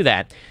case can do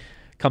that,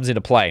 comes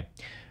into play.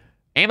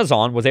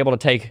 Amazon was able to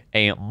take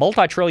a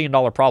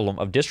multi-trillion-dollar problem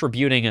of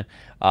distributing,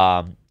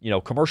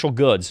 commercial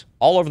goods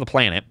all over the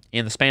planet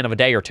in the span of a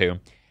day or two,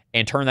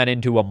 and turn that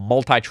into a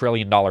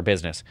multi-trillion-dollar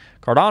business.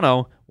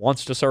 Cardano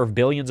wants to serve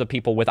billions of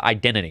people with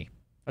identity.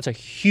 That's a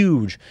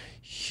huge,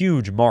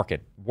 huge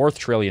market worth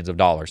trillions of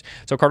dollars.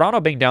 So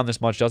Cardano being down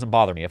this much doesn't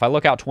bother me. If I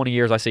look out 20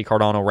 years, I see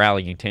Cardano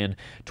rallying 10,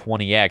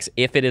 20x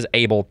if it is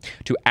able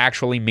to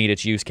actually meet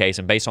its use case.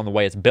 And based on the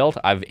way it's built,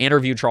 I've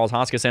interviewed Charles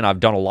Hoskinson. I've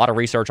done a lot of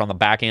research on the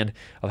back end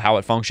of how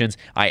it functions.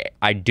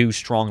 I do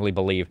strongly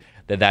believe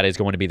that that is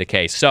going to be the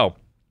case. So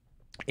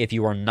if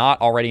you are not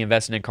already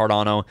invested in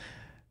Cardano,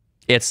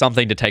 it's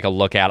something to take a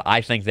look at.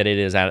 I think that it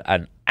is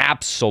an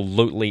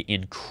absolutely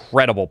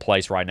incredible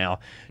place right now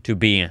to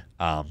be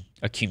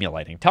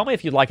accumulating. Tell me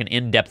if you'd like an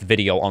in-depth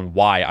video on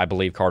why I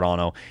believe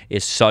Cardano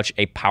is such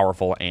a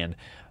powerful and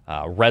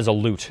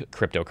resolute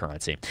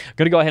cryptocurrency. I'm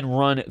going to go ahead and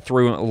run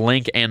through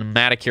Link and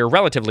Matic here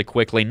relatively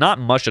quickly. Not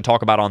much to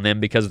talk about on them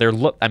because they're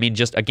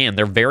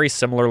very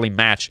similarly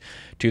matched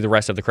to the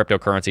rest of the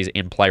cryptocurrencies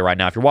in play right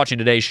now. If you're watching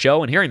today's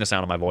show and hearing the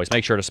sound of my voice,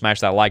 make sure to smash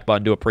that like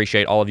button. Do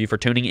appreciate all of you for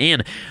tuning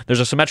in. There's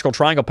a symmetrical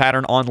triangle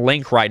pattern on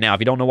Link right now. If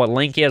you don't know what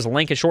Link is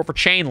short for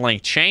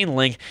Chainlink.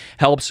 Chainlink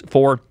helps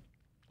for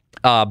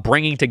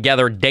bringing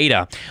together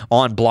data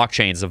on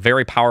blockchains. A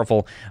very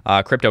powerful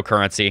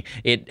cryptocurrency.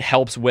 It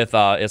helps with,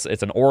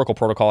 it's an Oracle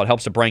protocol. It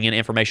helps to bring in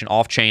information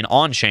off-chain,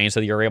 on-chain,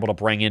 so that you're able to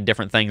bring in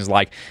different things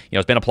like,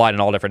 it's been applied in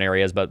all different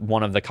areas, but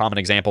one of the common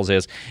examples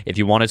is if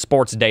you wanted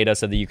sports data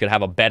so that you could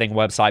have a betting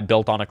website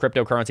built on a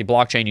cryptocurrency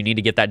blockchain, you need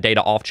to get that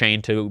data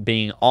off-chain to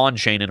being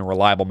on-chain in a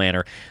reliable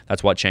manner.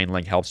 That's what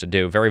Chainlink helps to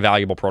do. Very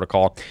valuable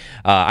protocol.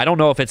 I don't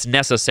know if it's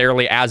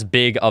necessarily as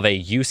big of a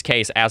use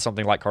case as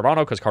something like Cardano,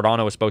 because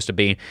Cardano is supposed to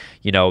be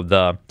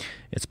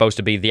it's supposed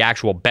to be the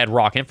actual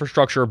bedrock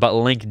infrastructure, but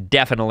Link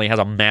definitely has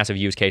a massive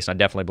use case, and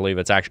I definitely believe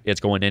it's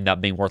going to end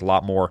up being worth a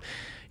lot more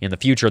in the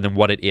future than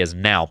what it is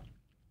now.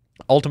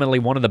 Ultimately,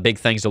 one of the big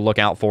things to look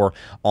out for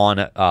on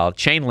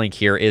Chainlink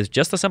here is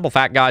just the simple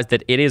fact, guys,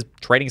 that it is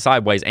trading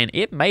sideways, and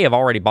it may have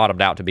already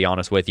bottomed out, to be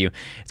honest with you.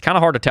 It's kind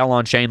of hard to tell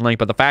on Chainlink,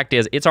 but the fact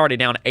is it's already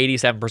down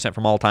 87%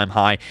 from all-time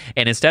high,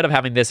 and instead of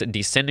having this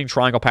descending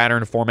triangle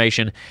pattern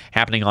formation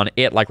happening on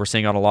it like we're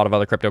seeing on a lot of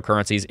other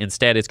cryptocurrencies,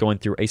 instead it's going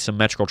through a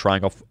symmetrical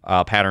triangle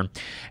pattern,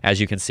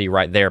 as you can see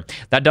right there.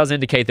 That does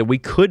indicate that we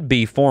could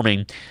be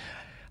forming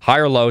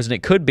higher lows, and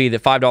it could be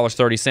that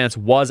 $5.30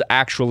 was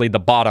actually the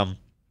bottom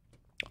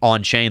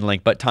on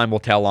Chainlink, but time will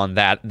tell on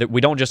that. That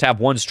we don't just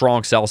have one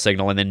strong sell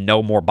signal and then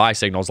no more buy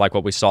signals like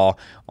what we saw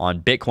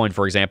on Bitcoin,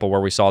 for example,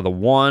 where we saw the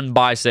one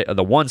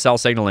sell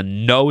signal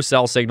and no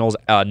sell signals,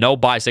 no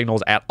buy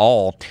signals at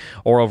all,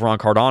 or over on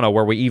Cardano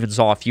where we even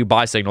saw a few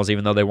buy signals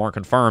even though they weren't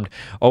confirmed.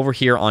 Over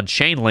here on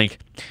Chainlink,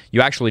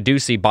 you actually do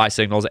see buy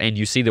signals, and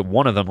you see that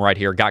one of them right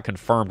here got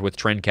confirmed with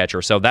Trend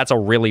Catcher. So that's a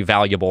really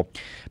valuable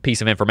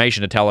piece of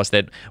information to tell us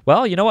that,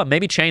 well, you know what,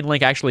 maybe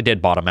Chainlink actually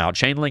did bottom out.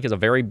 Chainlink is a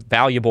very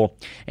valuable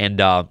and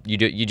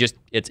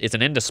it's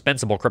an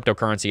indispensable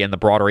cryptocurrency in the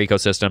broader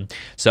ecosystem.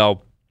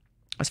 So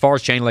as far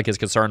as Chainlink is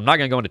concerned, I'm not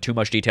going to go into too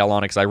much detail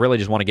on it because I really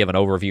just want to give an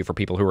overview for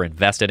people who are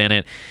invested in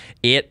it.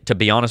 It, to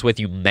be honest with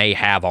you, may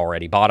have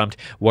already bottomed,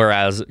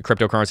 whereas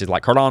cryptocurrencies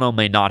like Cardano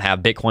may not have,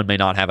 Bitcoin may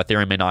not have,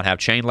 Ethereum may not have,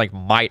 Chainlink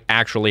might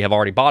actually have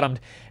already bottomed.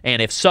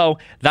 And if so,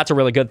 that's a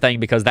really good thing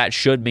because that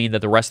should mean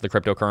that the rest of the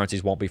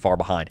cryptocurrencies won't be far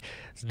behind.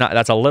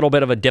 That's a little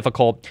bit of a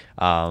difficult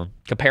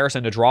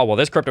comparison to draw. Well,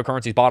 this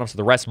cryptocurrency's bottom, so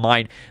the rest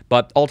might,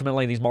 but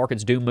ultimately these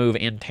markets do move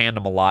in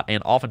tandem a lot,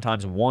 and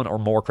oftentimes one or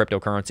more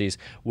cryptocurrencies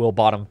will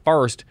bottom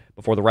first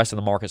before the rest of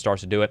the market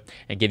starts to do it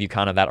and give you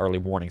kind of that early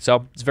warning.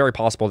 So it's very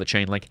possible that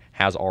Chainlink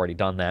has already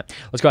done that.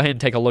 Let's go ahead and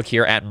take a look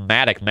here at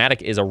Matic.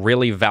 Matic is a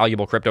really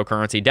valuable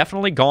cryptocurrency,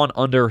 definitely gone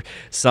under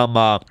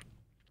some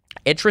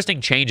interesting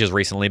changes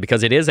recently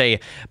because it is a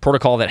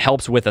protocol that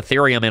helps with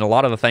Ethereum and a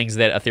lot of the things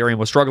that Ethereum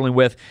was struggling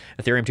with,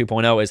 Ethereum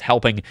 2.0 is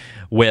helping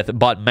with,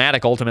 but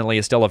Matic ultimately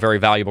is still a very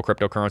valuable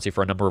cryptocurrency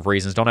for a number of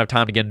reasons. Don't have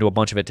time to get into a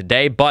bunch of it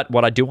today, but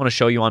what I do want to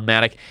show you on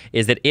Matic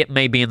is that it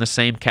may be in the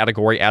same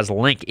category as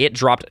Link. It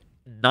dropped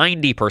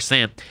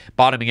 90%,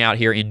 bottoming out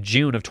here in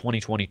June of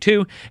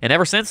 2022. And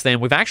ever since then,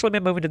 we've actually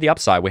been moving to the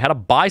upside. We had a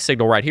buy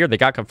signal right here that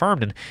got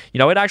confirmed, and,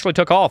 it actually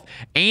took off.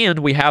 And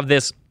we have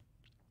this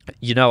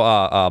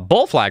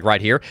bull flag right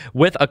here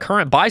with a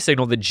current buy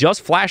signal that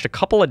just flashed a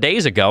couple of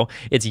days ago.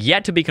 It's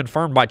yet to be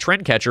confirmed by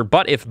Trendcatcher,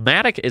 but if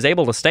Matic is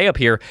able to stay up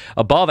here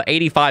above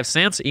 85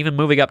 cents, even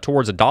moving up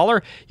towards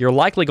 $1, you're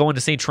likely going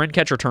to see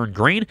Trendcatcher turn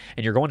green,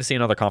 and you're going to see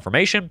another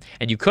confirmation,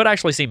 and you could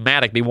actually see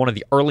Matic be one of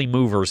the early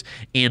movers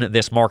in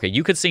this market.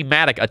 You could see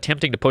Matic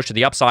attempting to push to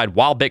the upside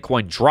while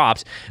Bitcoin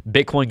drops.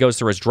 Bitcoin goes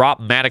through its drop,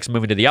 Matic's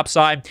moving to the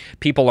upside.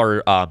 People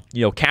are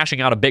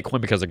cashing out of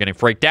Bitcoin because they're getting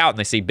freaked out, and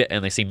they see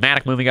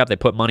Matic moving up. They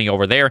put money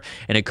over there,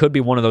 and it could be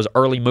one of those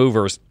early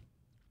movers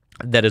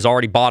that has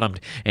already bottomed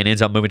and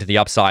ends up moving to the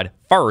upside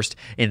first,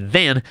 and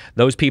then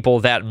those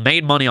people that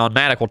made money on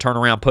Matic will turn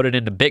around, put it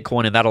into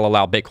Bitcoin, and that'll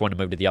allow Bitcoin to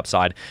move to the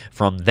upside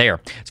from there.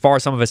 As far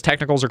as some of its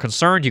technicals are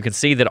concerned, you can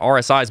see that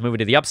RSI is moving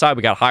to the upside.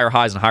 We got higher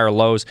highs and higher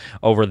lows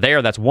over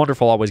there. That's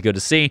wonderful, always good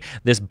to see.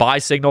 This buy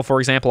signal, for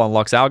example, on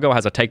Lux Algo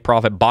has a take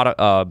profit the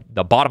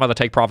bottom of the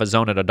take profit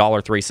zone at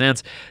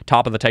 $1.03,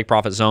 top of the take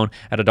profit zone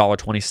at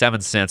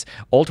 $1.27.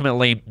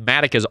 Ultimately,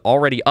 Matic is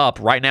already up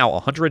right now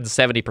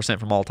 170%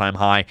 from all-time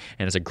high,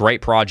 and it's a great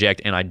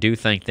project, and I do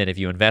think that if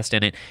you invest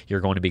in it,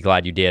 you're going to be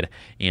glad you did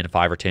in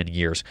 5 or 10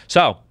 years.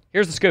 So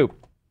here's the scoop.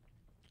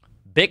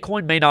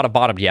 Bitcoin may not have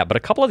bottomed yet, but a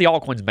couple of the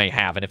altcoins may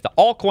have. And if the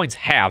altcoins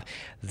have,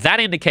 that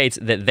indicates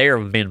that they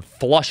have been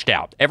flushed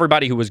out.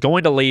 Everybody who was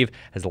going to leave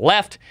has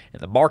left,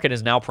 and the market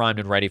is now primed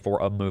and ready for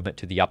a movement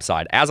to the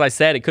upside. As I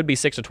said, it could be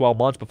 6 to 12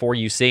 months before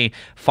you see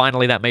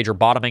finally that major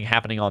bottoming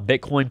happening on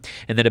Bitcoin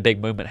and then a big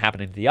movement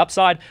happening to the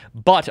upside.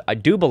 But I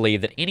do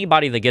believe that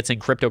anybody that gets in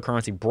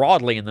cryptocurrency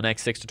broadly in the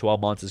next 6 to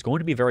 12 months is going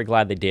to be very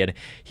glad they did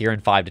here in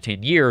 5 to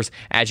 10 years.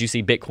 As you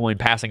see Bitcoin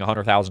passing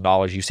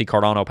 $100,000, you see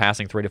Cardano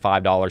passing $3 to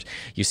 $5,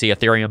 you see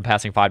Ethereum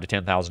passing $5 to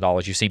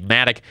 $10,000. You see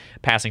Matic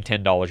passing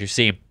 $10. You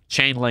see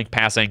Chainlink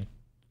passing,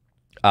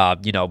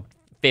 $50 to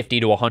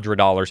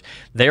 $100.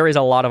 There is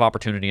a lot of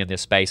opportunity in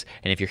this space.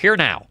 And if you're here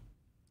now,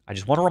 I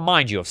just want to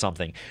remind you of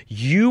something.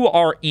 You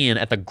are in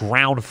at the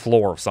ground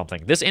floor of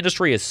something. This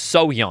industry is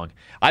so young.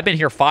 I've been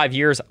here 5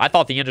 years. I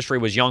thought the industry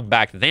was young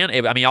back then.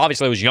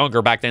 Obviously it was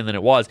younger back then than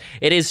it was.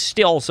 It is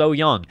still so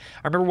young.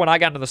 I remember when I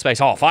got into the space,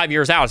 5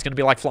 years out, it's going to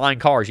be like flying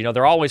cars.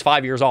 They're always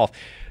 5 years off.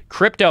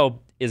 Crypto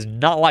is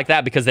not like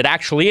that because it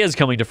actually is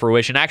coming to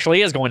fruition,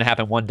 actually is going to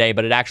happen one day,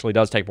 but it actually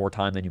does take more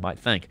time than you might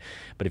think.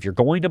 But if you're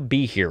going to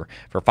be here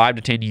for 5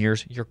 to 10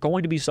 years, you're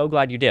going to be so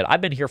glad you did. I've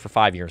been here for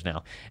 5 years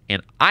now,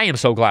 and I am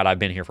so glad I've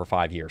been here for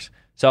 5 years.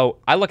 So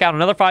I look out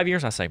another 5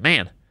 years, and I say,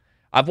 man,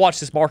 I've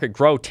watched this market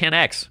grow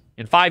 10x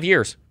in 5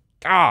 years.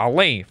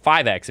 Golly,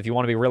 5x if you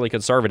want to be really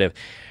conservative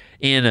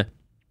in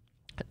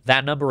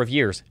that number of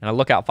years. And I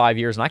look out 5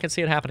 years, and I can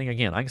see it happening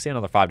again. I can see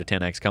another 5 to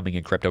 10x coming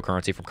in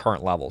cryptocurrency from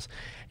current levels.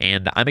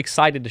 And I'm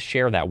excited to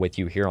share that with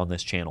you here on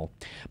this channel.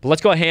 But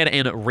let's go ahead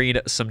and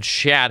read some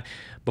chat.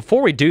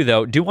 Before we do,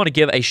 though, do want to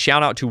give a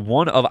shout out to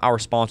one of our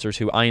sponsors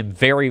who I am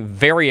very,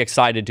 very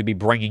excited to be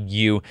bringing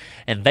you,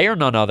 and they are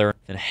none other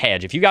than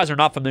Hedge. If you guys are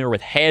not familiar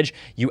with Hedge,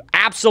 you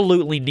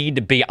absolutely need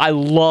to be. I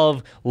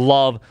love,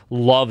 love,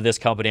 love this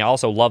company. I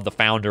also love the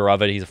founder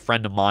of it. He's a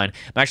friend of mine.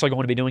 I'm actually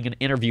going to be doing an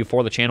interview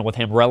for the channel with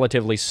him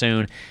relatively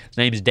soon. His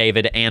name is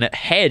David, and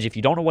Hedge, if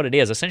you don't know what it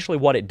is, essentially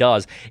what it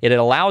does, it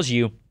allows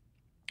you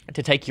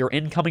to take your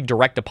incoming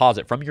direct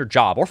deposit from your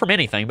job or from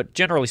anything, but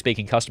generally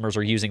speaking, customers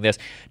are using this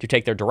to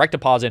take their direct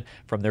deposit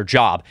from their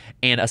job.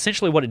 And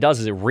essentially what it does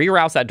is it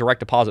reroutes that direct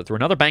deposit through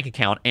another bank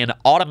account and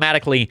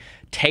automatically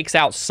takes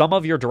out some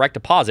of your direct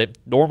deposit,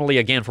 normally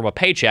again from a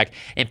paycheck,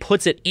 and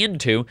puts it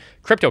into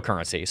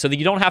cryptocurrency so that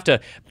you don't have to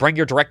bring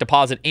your direct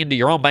deposit into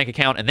your own bank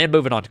account and then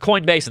move it on to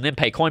Coinbase and then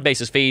pay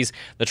Coinbase's fees,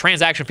 the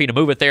transaction fee to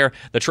move it there,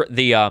 the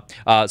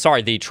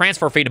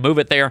transfer fee to move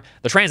it there,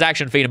 the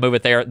transaction fee to move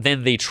it there,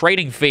 then the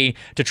trading fee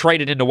to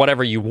trade it into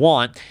whatever you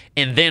want,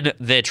 and then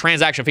the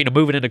transaction fee to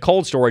move it into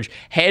cold storage.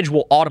 Hedge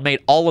will automate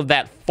all of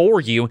that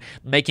for you,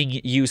 making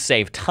you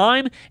save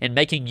time and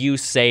making you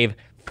save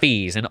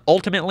fees. And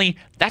ultimately,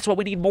 that's what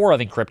we need more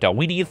of in crypto.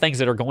 We need things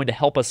that are going to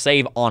help us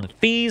save on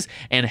fees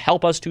and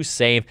help us to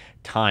save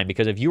time.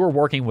 Because if you are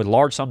working with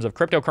large sums of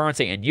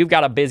cryptocurrency and you've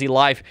got a busy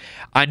life,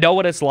 I know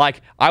what it's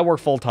like. I work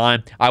full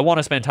time. I want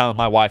to spend time with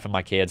my wife and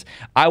my kids.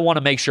 I want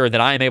to make sure that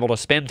I am able to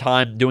spend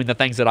time doing the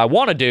things that I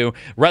want to do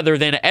rather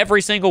than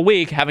every single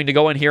week having to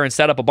go in here and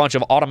set up a bunch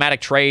of automatic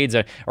trades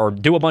or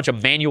do a bunch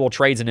of manual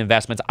trades and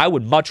investments. I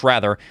would much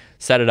rather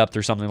set it up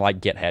through something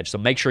like GetHedge. So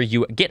make sure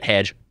you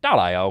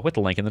gethedge.io with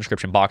the link in the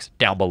description box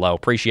down below.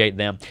 Appreciate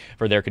them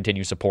for their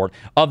continued support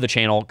of the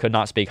channel. Could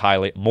not speak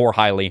more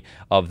highly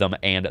of them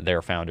and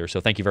their founders. So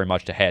thank you very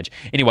much to Hedge.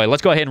 Anyway,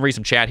 let's go ahead and read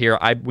some chat here.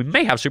 We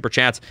may have super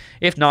chats.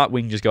 If not,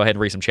 we can just go ahead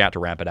and read some chat to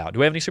wrap it out. Do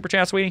we have any super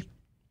chats, sweetie?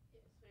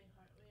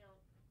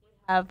 We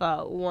have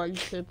one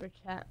super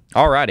chat.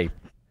 Alrighty.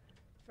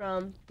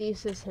 From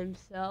Thesis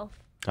himself.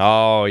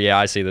 Oh, yeah,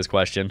 I see this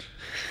question.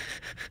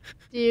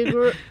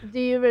 Do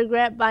you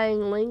regret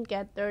buying Link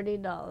at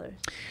 $30?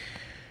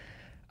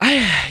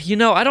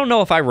 I don't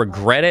know if I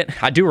regret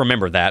it. I do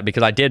remember that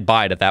because I did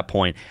buy it at that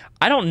point.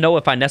 I don't know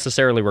if I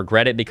necessarily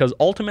regret it because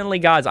ultimately,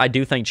 guys, I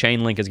do think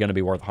Chainlink is going to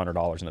be worth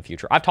 $100 in the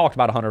future. I've talked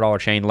about $100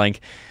 Chainlink.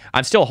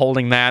 I'm still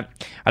holding that.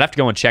 I'd have to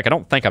go and check. I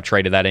don't think I've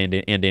traded that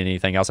into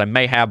anything else. I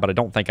may have, but I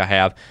don't think I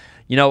have.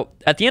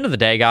 At the end of the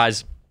day,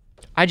 guys,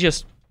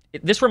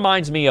 this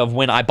reminds me of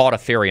when I bought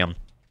Ethereum.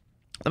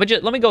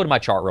 Let me go to my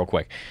chart real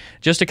quick,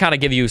 just to kind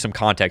of give you some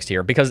context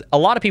here, because a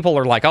lot of people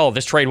are like, oh,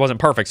 this trade wasn't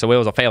perfect, so it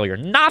was a failure.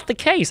 Not the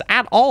case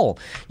at all.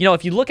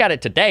 If you look at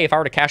it today, if I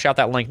were to cash out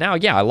that link now,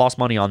 yeah, I lost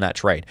money on that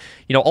trade.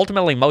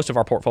 Ultimately, most of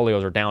our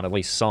portfolios are down at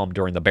least some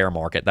during the bear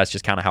market. That's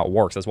just kind of how it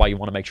works. That's why you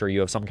want to make sure you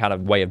have some kind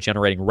of way of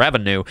generating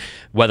revenue,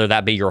 whether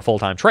that be you're a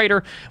full-time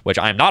trader, which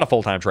I am not a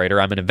full-time trader,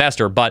 I'm an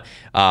investor, but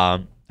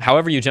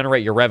however you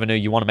generate your revenue,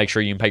 you want to make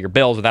sure you can pay your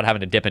bills without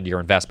having to dip into your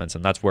investments,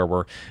 and that's where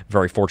we're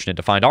very fortunate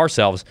to find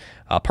ourselves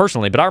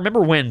personally. But I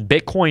remember when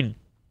Bitcoin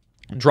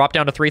dropped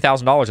down to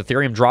 $3,000,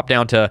 Ethereum dropped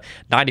down to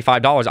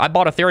 $95. I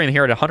bought Ethereum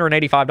here at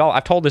 $185.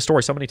 I've told this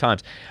story so many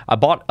times. I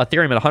bought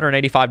Ethereum at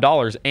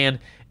 $185, and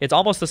it's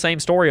almost the same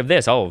story of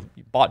this. Oh,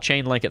 you bought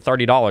Chainlink at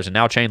 $30, and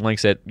now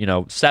Chainlink's at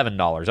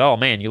 $7. Oh,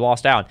 man, you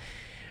lost out.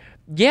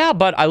 Yeah,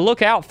 but I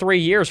look out 3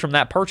 years from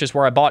that purchase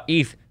where I bought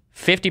ETH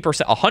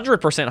 50%,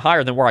 100%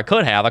 higher than where I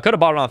could have. I could have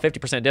bought it on a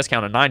 50%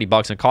 discount at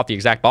 $90 and caught the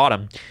exact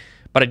bottom,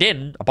 but I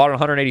didn't. I bought it at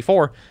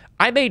 $184.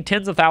 I made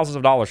tens of thousands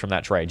of dollars from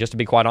that trade, just to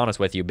be quite honest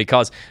with you,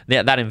 because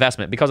that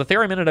investment. Because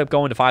Ethereum ended up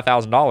going to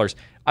 $5,000.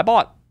 I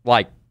bought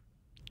I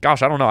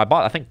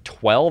bought, I think,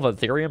 12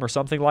 Ethereum or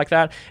something like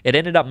that. It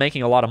ended up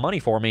making a lot of money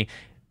for me,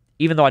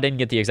 even though I didn't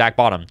get the exact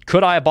bottom.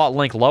 Could I have bought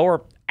Link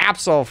lower?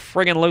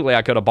 Absolutely,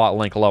 I could have bought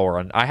Link lower,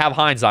 and I have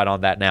hindsight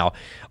on that now.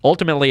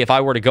 Ultimately, if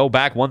I were to go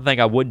back, one thing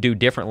I would do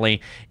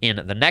differently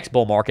in the next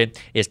bull market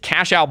is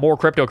cash out more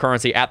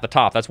cryptocurrency at the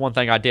top. That's one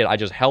thing I did. I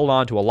just held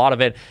on to a lot of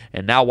it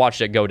and now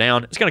watched it go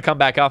down. It's going to come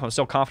back up. I'm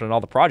still confident in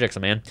all the projects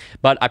I'm in,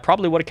 but I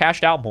probably would have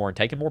cashed out more and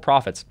taken more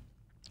profits.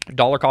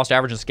 Dollar cost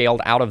average and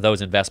scaled out of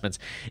those investments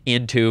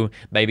into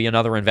maybe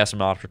another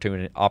investment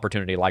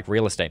opportunity like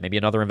real estate, maybe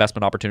another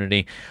investment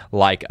opportunity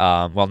like,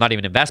 not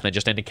even investment,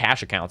 just into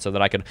cash accounts so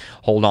that I could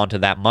hold on to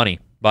that money.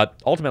 But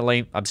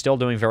ultimately, I'm still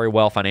doing very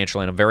well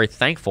financially, and I'm very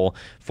thankful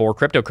for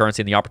cryptocurrency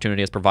and the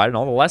opportunity it's provided and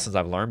all the lessons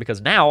I've learned,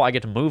 because now I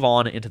get to move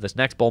on into this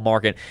next bull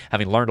market,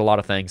 having learned a lot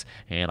of things,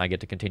 and I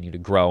get to continue to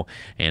grow,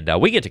 and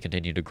we get to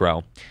continue to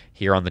grow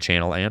here on the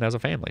channel and as a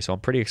family. So I'm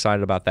pretty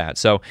excited about that.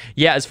 So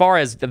yeah, as far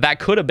as that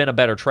could have been a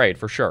better trade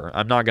for sure.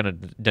 I'm not going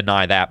to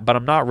deny that, but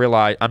I'm not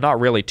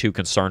really too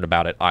concerned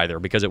about it either,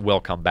 because it will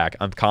come back.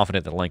 I'm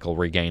confident that Link will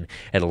regain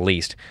at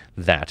least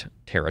that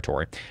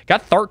territory.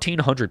 Got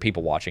 1,300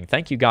 people watching.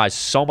 Thank you guys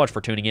so much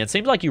for tuning in.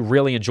 Seems like you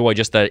really enjoy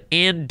just the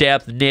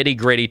in-depth,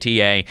 nitty-gritty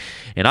TA,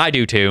 and I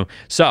do too.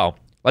 So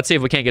let's see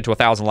if we can't get to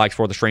 1,000 likes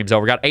before the stream's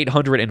over. Got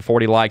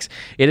 840 likes.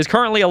 It is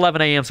currently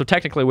 11 a.m., so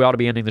technically we ought to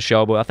be ending the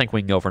show, but I think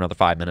we can go for another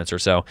 5 minutes or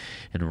so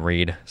and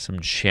read some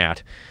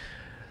chat.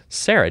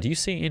 Sarah, do you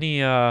see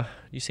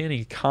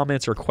any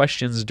comments or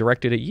questions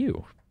directed at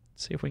you?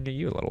 Let's see if we can get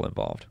you a little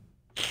involved.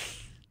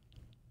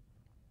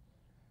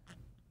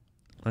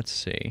 Let's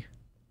see.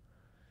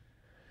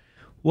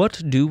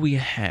 What do we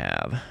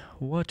have?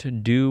 What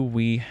do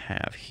we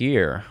have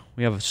here?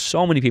 We have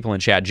so many people in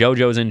chat.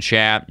 JoJo's in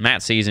chat.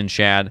 Matt C's in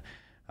chat.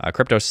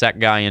 Crypto Sec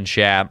Guy in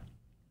chat.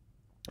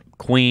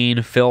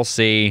 Queen, Phil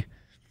C.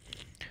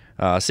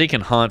 Seek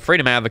and Hunt.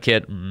 Freedom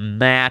Advocate.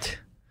 Matt.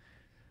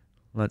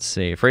 Let's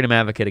see. Freedom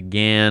Advocate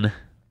again.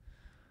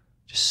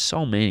 Just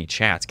so many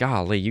chats.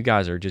 Golly, you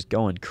guys are just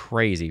going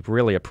crazy.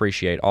 Really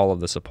appreciate all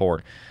of the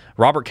support.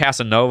 Robert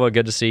Casanova,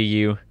 good to see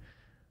you.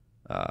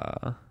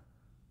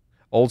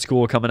 Old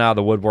school coming out of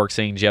the woodwork,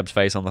 seeing Jebb's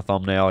face on the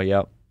thumbnail.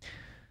 Yep.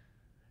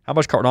 How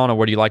much Cardano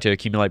would you like to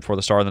accumulate before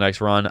the start of the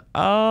next run?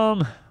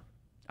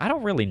 I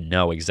don't really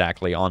know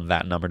exactly on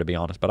that number, to be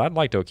honest, but I'd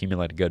like to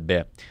accumulate a good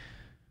bit.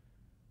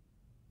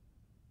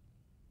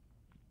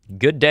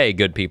 Good day,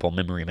 good people,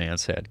 Memory Man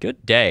said.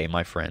 Good day,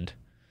 my friend.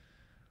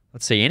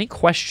 Let's see. Any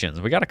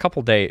questions? We got a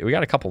couple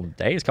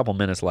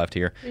minutes left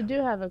here. We do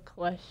have a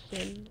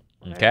question.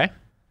 Okay.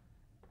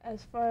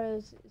 As far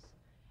as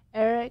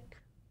Eric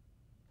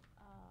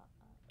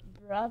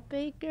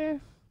Baker.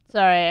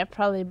 Sorry, I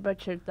probably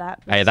butchered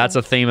that. Hey, that's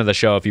a theme of the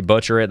show. If you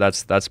butcher it,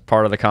 that's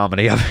part of the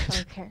comedy of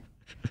it. Okay.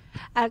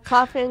 At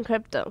Coffee and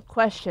Crypto,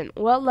 question: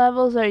 what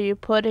levels are you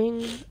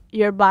putting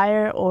your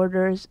buyer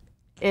orders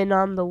in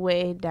on the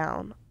way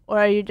down, or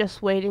are you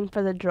just waiting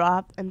for the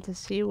drop and to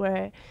see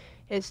where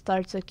it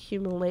starts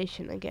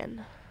accumulation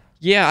again?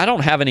 Yeah, I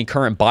don't have any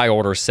current buy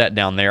orders set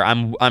down there.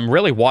 I'm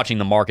really watching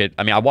the market.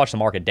 I mean, I watch the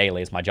market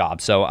daily. It's my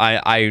job. So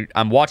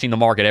I'm watching the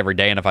market every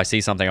day, and if I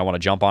see something I want to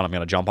jump on, I'm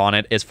going to jump on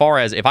it. As far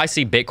as if I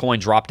see Bitcoin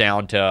drop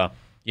down to,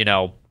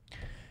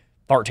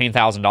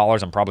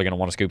 $13,000, I'm probably going to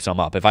want to scoop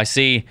some up. If I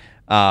see,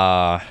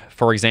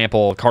 for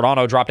example,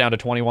 Cardano drop down to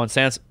 21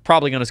 cents,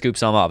 probably going to scoop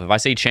some up. If I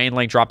see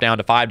Chainlink drop down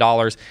to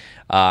 $5,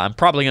 I'm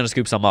probably going to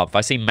scoop some up. If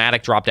I see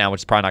Matic drop down,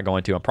 which is probably not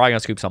going to, I'm probably going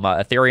to scoop some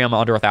up. Ethereum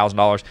under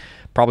 $1,000,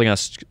 probably going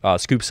to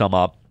scoop some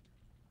up.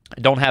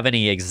 I don't have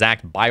any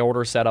exact buy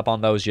order set up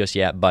on those just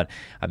yet, but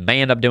I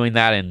may end up doing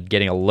that and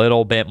getting a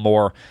little bit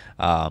more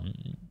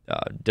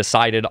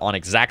decided on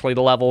exactly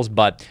the levels.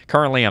 But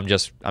currently, I'm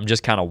just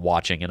kind of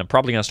watching, and I'm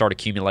probably going to start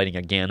accumulating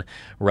again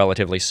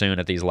relatively soon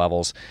at these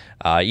levels,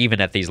 even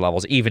if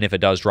it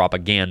does drop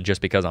again,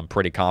 just because I'm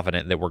pretty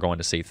confident that we're going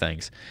to see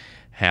things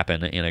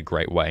happen in a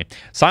great way.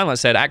 Silent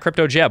said, at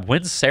Crypto Jebb,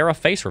 when's Sarah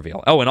face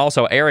reveal? Oh, and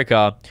also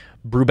Erica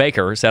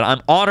Brubaker said,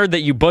 I'm honored that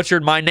you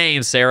butchered my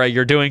name, Sarah.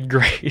 You're doing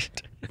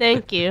great.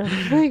 Thank you.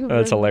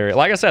 That's hilarious.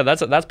 Like I said,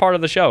 that's part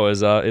of the show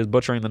is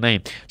butchering the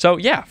name. So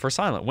yeah, for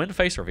Silent, when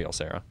face reveal,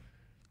 Sarah?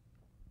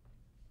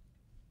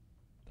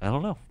 I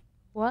don't know.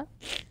 What?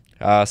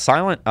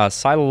 Silent,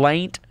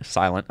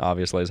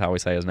 obviously is how we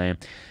say his name.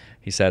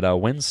 He said,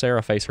 when's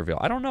Sarah face reveal?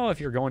 I don't know if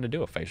you're going to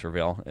do a face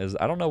reveal.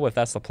 I don't know if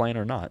that's the plan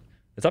or not.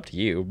 It's up to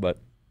you, but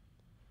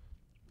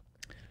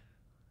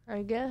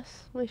I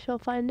guess we shall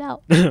find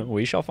out.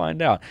 we shall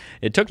find out.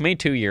 It took me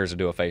 2 years to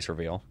do a face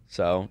reveal.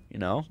 So,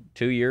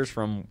 2 years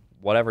from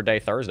whatever day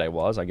Thursday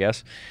was, I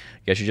guess.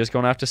 You're just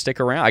going to have to stick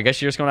around. I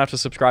guess you're just going to have to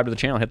subscribe to the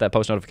channel, hit that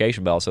post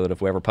notification bell so that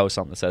if we ever post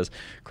something that says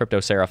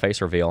Crypto Sarah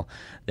face reveal,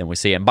 then we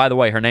see it. And by the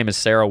way, her name is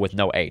Sarah with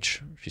no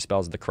H. She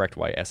spells it the correct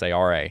way,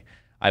 S-A-R-A.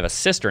 I have a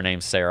sister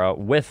named Sarah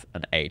with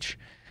an H.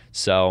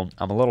 So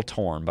I'm a little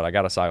torn, but I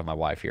got to side with my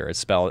wife here. It's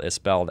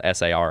spelled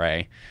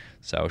S-A-R-A.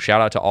 So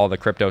shout out to all the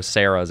Crypto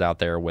Sarahs out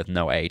there with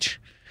no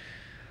H.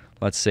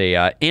 Let's see.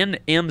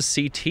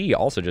 NMCT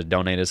also just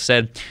donated.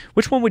 Said,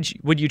 which one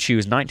would you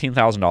choose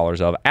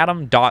 $19,000 of?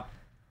 Adam, Dot,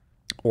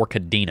 or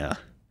Cadena?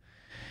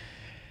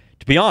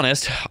 To be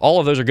honest, all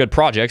of those are good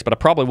projects, but I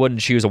probably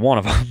wouldn't choose one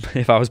of them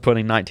if I was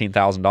putting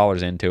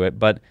 $19,000 into it.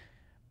 But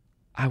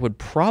I would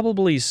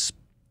probably,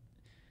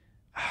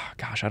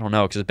 gosh, I don't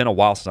know, because it's been a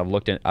while since I've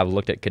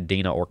looked at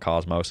Cadena or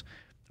Cosmos.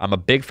 I'm a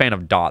big fan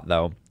of Dot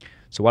though,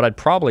 so what I'd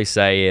probably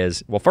say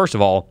is, well, first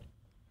of all,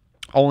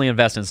 only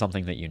invest in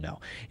something that you know.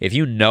 If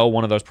you know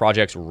one of those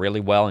projects really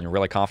well and you're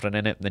really confident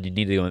in it, then you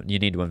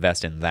need to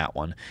invest in that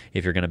one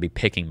if you're going to be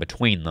picking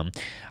between them.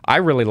 I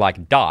really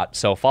like Dot,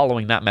 so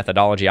following that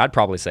methodology, I'd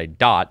probably say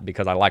Dot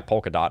because I like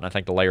Polkadot, and I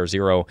think the Layer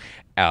 0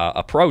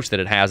 approach that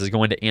it has is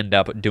going to end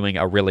up doing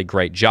a really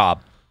great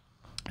job.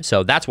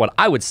 So that's what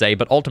I would say,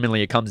 but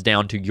ultimately it comes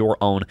down to your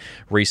own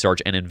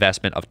research and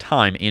investment of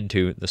time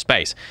into the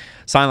space.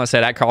 Silent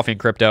said, at Coffee and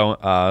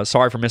Crypto,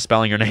 sorry for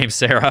misspelling your name,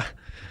 Sarah.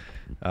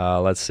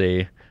 Let's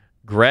see.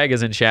 Greg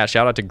is in chat.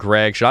 Shout out to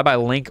Greg. Should I buy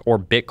Link or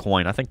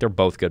Bitcoin? I think they're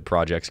both good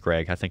projects,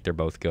 Greg. I think they're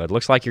both good.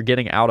 Looks like you're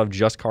getting out of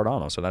just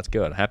Cardano, so that's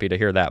good. Happy to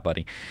hear that,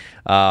 buddy.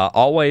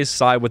 Always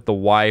side with the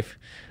wife.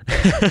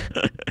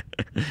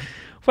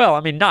 Well,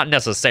 I mean, not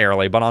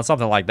necessarily, but on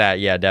something like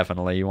that, yeah,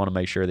 definitely. You want to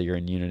make sure that you're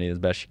in unity as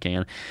best you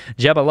can.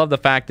 Jebb, I love the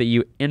fact that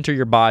you enter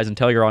your buys and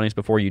tell your audience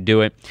before you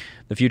do it.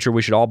 In the future,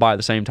 we should all buy at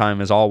the same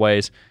time as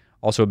always.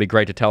 Also, it'd be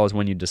great to tell us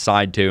when you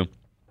decide to.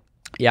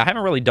 Yeah, I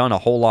haven't really done a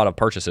whole lot of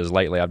purchases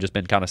lately. I've just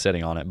been kind of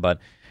sitting on it, but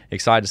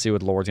excited to see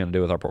what the Lord's going to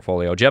do with our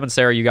portfolio. Jebb and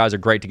Sarah, you guys are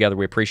great together.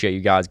 We appreciate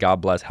you guys. God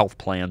bless. Health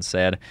plan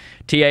said.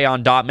 TA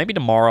on Dot, maybe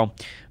tomorrow,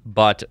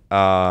 but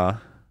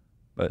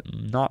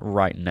not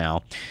right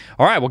now.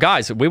 All right, well,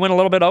 guys, we went a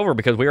little bit over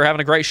because we were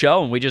having a great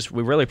show, and we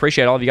really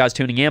appreciate all of you guys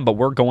tuning in, but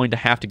we're going to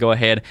have to go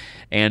ahead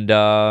and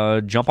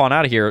jump on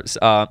out of here.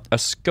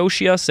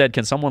 Ascotia said,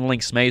 can someone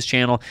link Smay's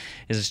channel?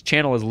 His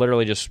channel is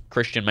literally just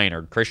Christian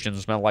Maynard. Christian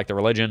spelled like the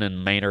religion,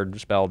 and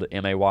Maynard spelled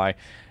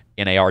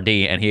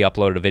M-A-Y-N-A-R-D, and he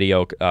uploaded a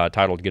video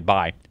titled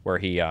Goodbye, where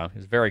he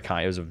is very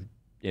kind. It was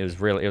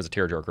a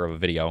tearjerker of a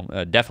video.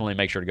 Definitely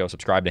make sure to go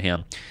subscribe to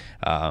him.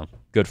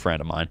 Good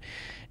friend of mine.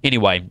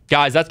 Anyway,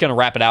 guys, that's going to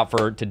wrap it out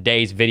for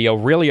today's video.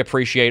 Really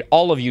appreciate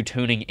all of you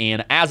tuning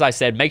in. As I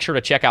said, make sure to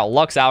check out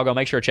Lux Algo,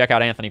 make sure to check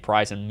out Anthony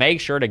Price, and make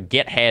sure to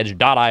get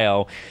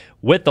hedge.io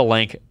with the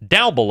link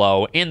down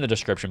below in the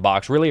description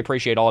box. Really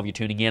appreciate all of you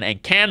tuning in,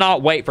 and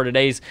cannot wait for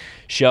today's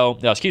show,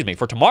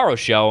 for tomorrow's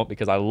show,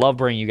 because I love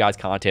bringing you guys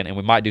content, and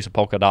we might do some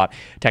Polkadot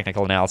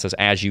technical analysis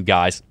as you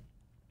guys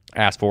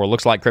asked for.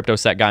 Looks like Crypto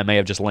Set Guy may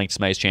have just linked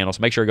Smay's channel, so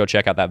make sure to go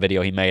check out that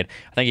video he made.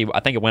 I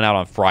think it went out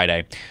on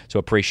Friday, so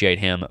appreciate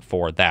him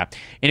for that.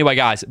 Anyway,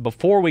 guys,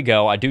 before we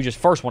go, I do just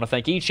first want to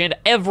thank each and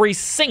every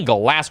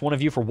single last one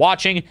of you for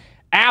watching,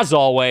 as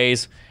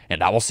always,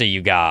 and I will see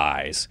you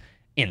guys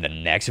in the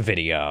next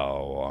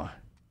video.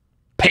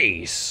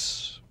 Peace.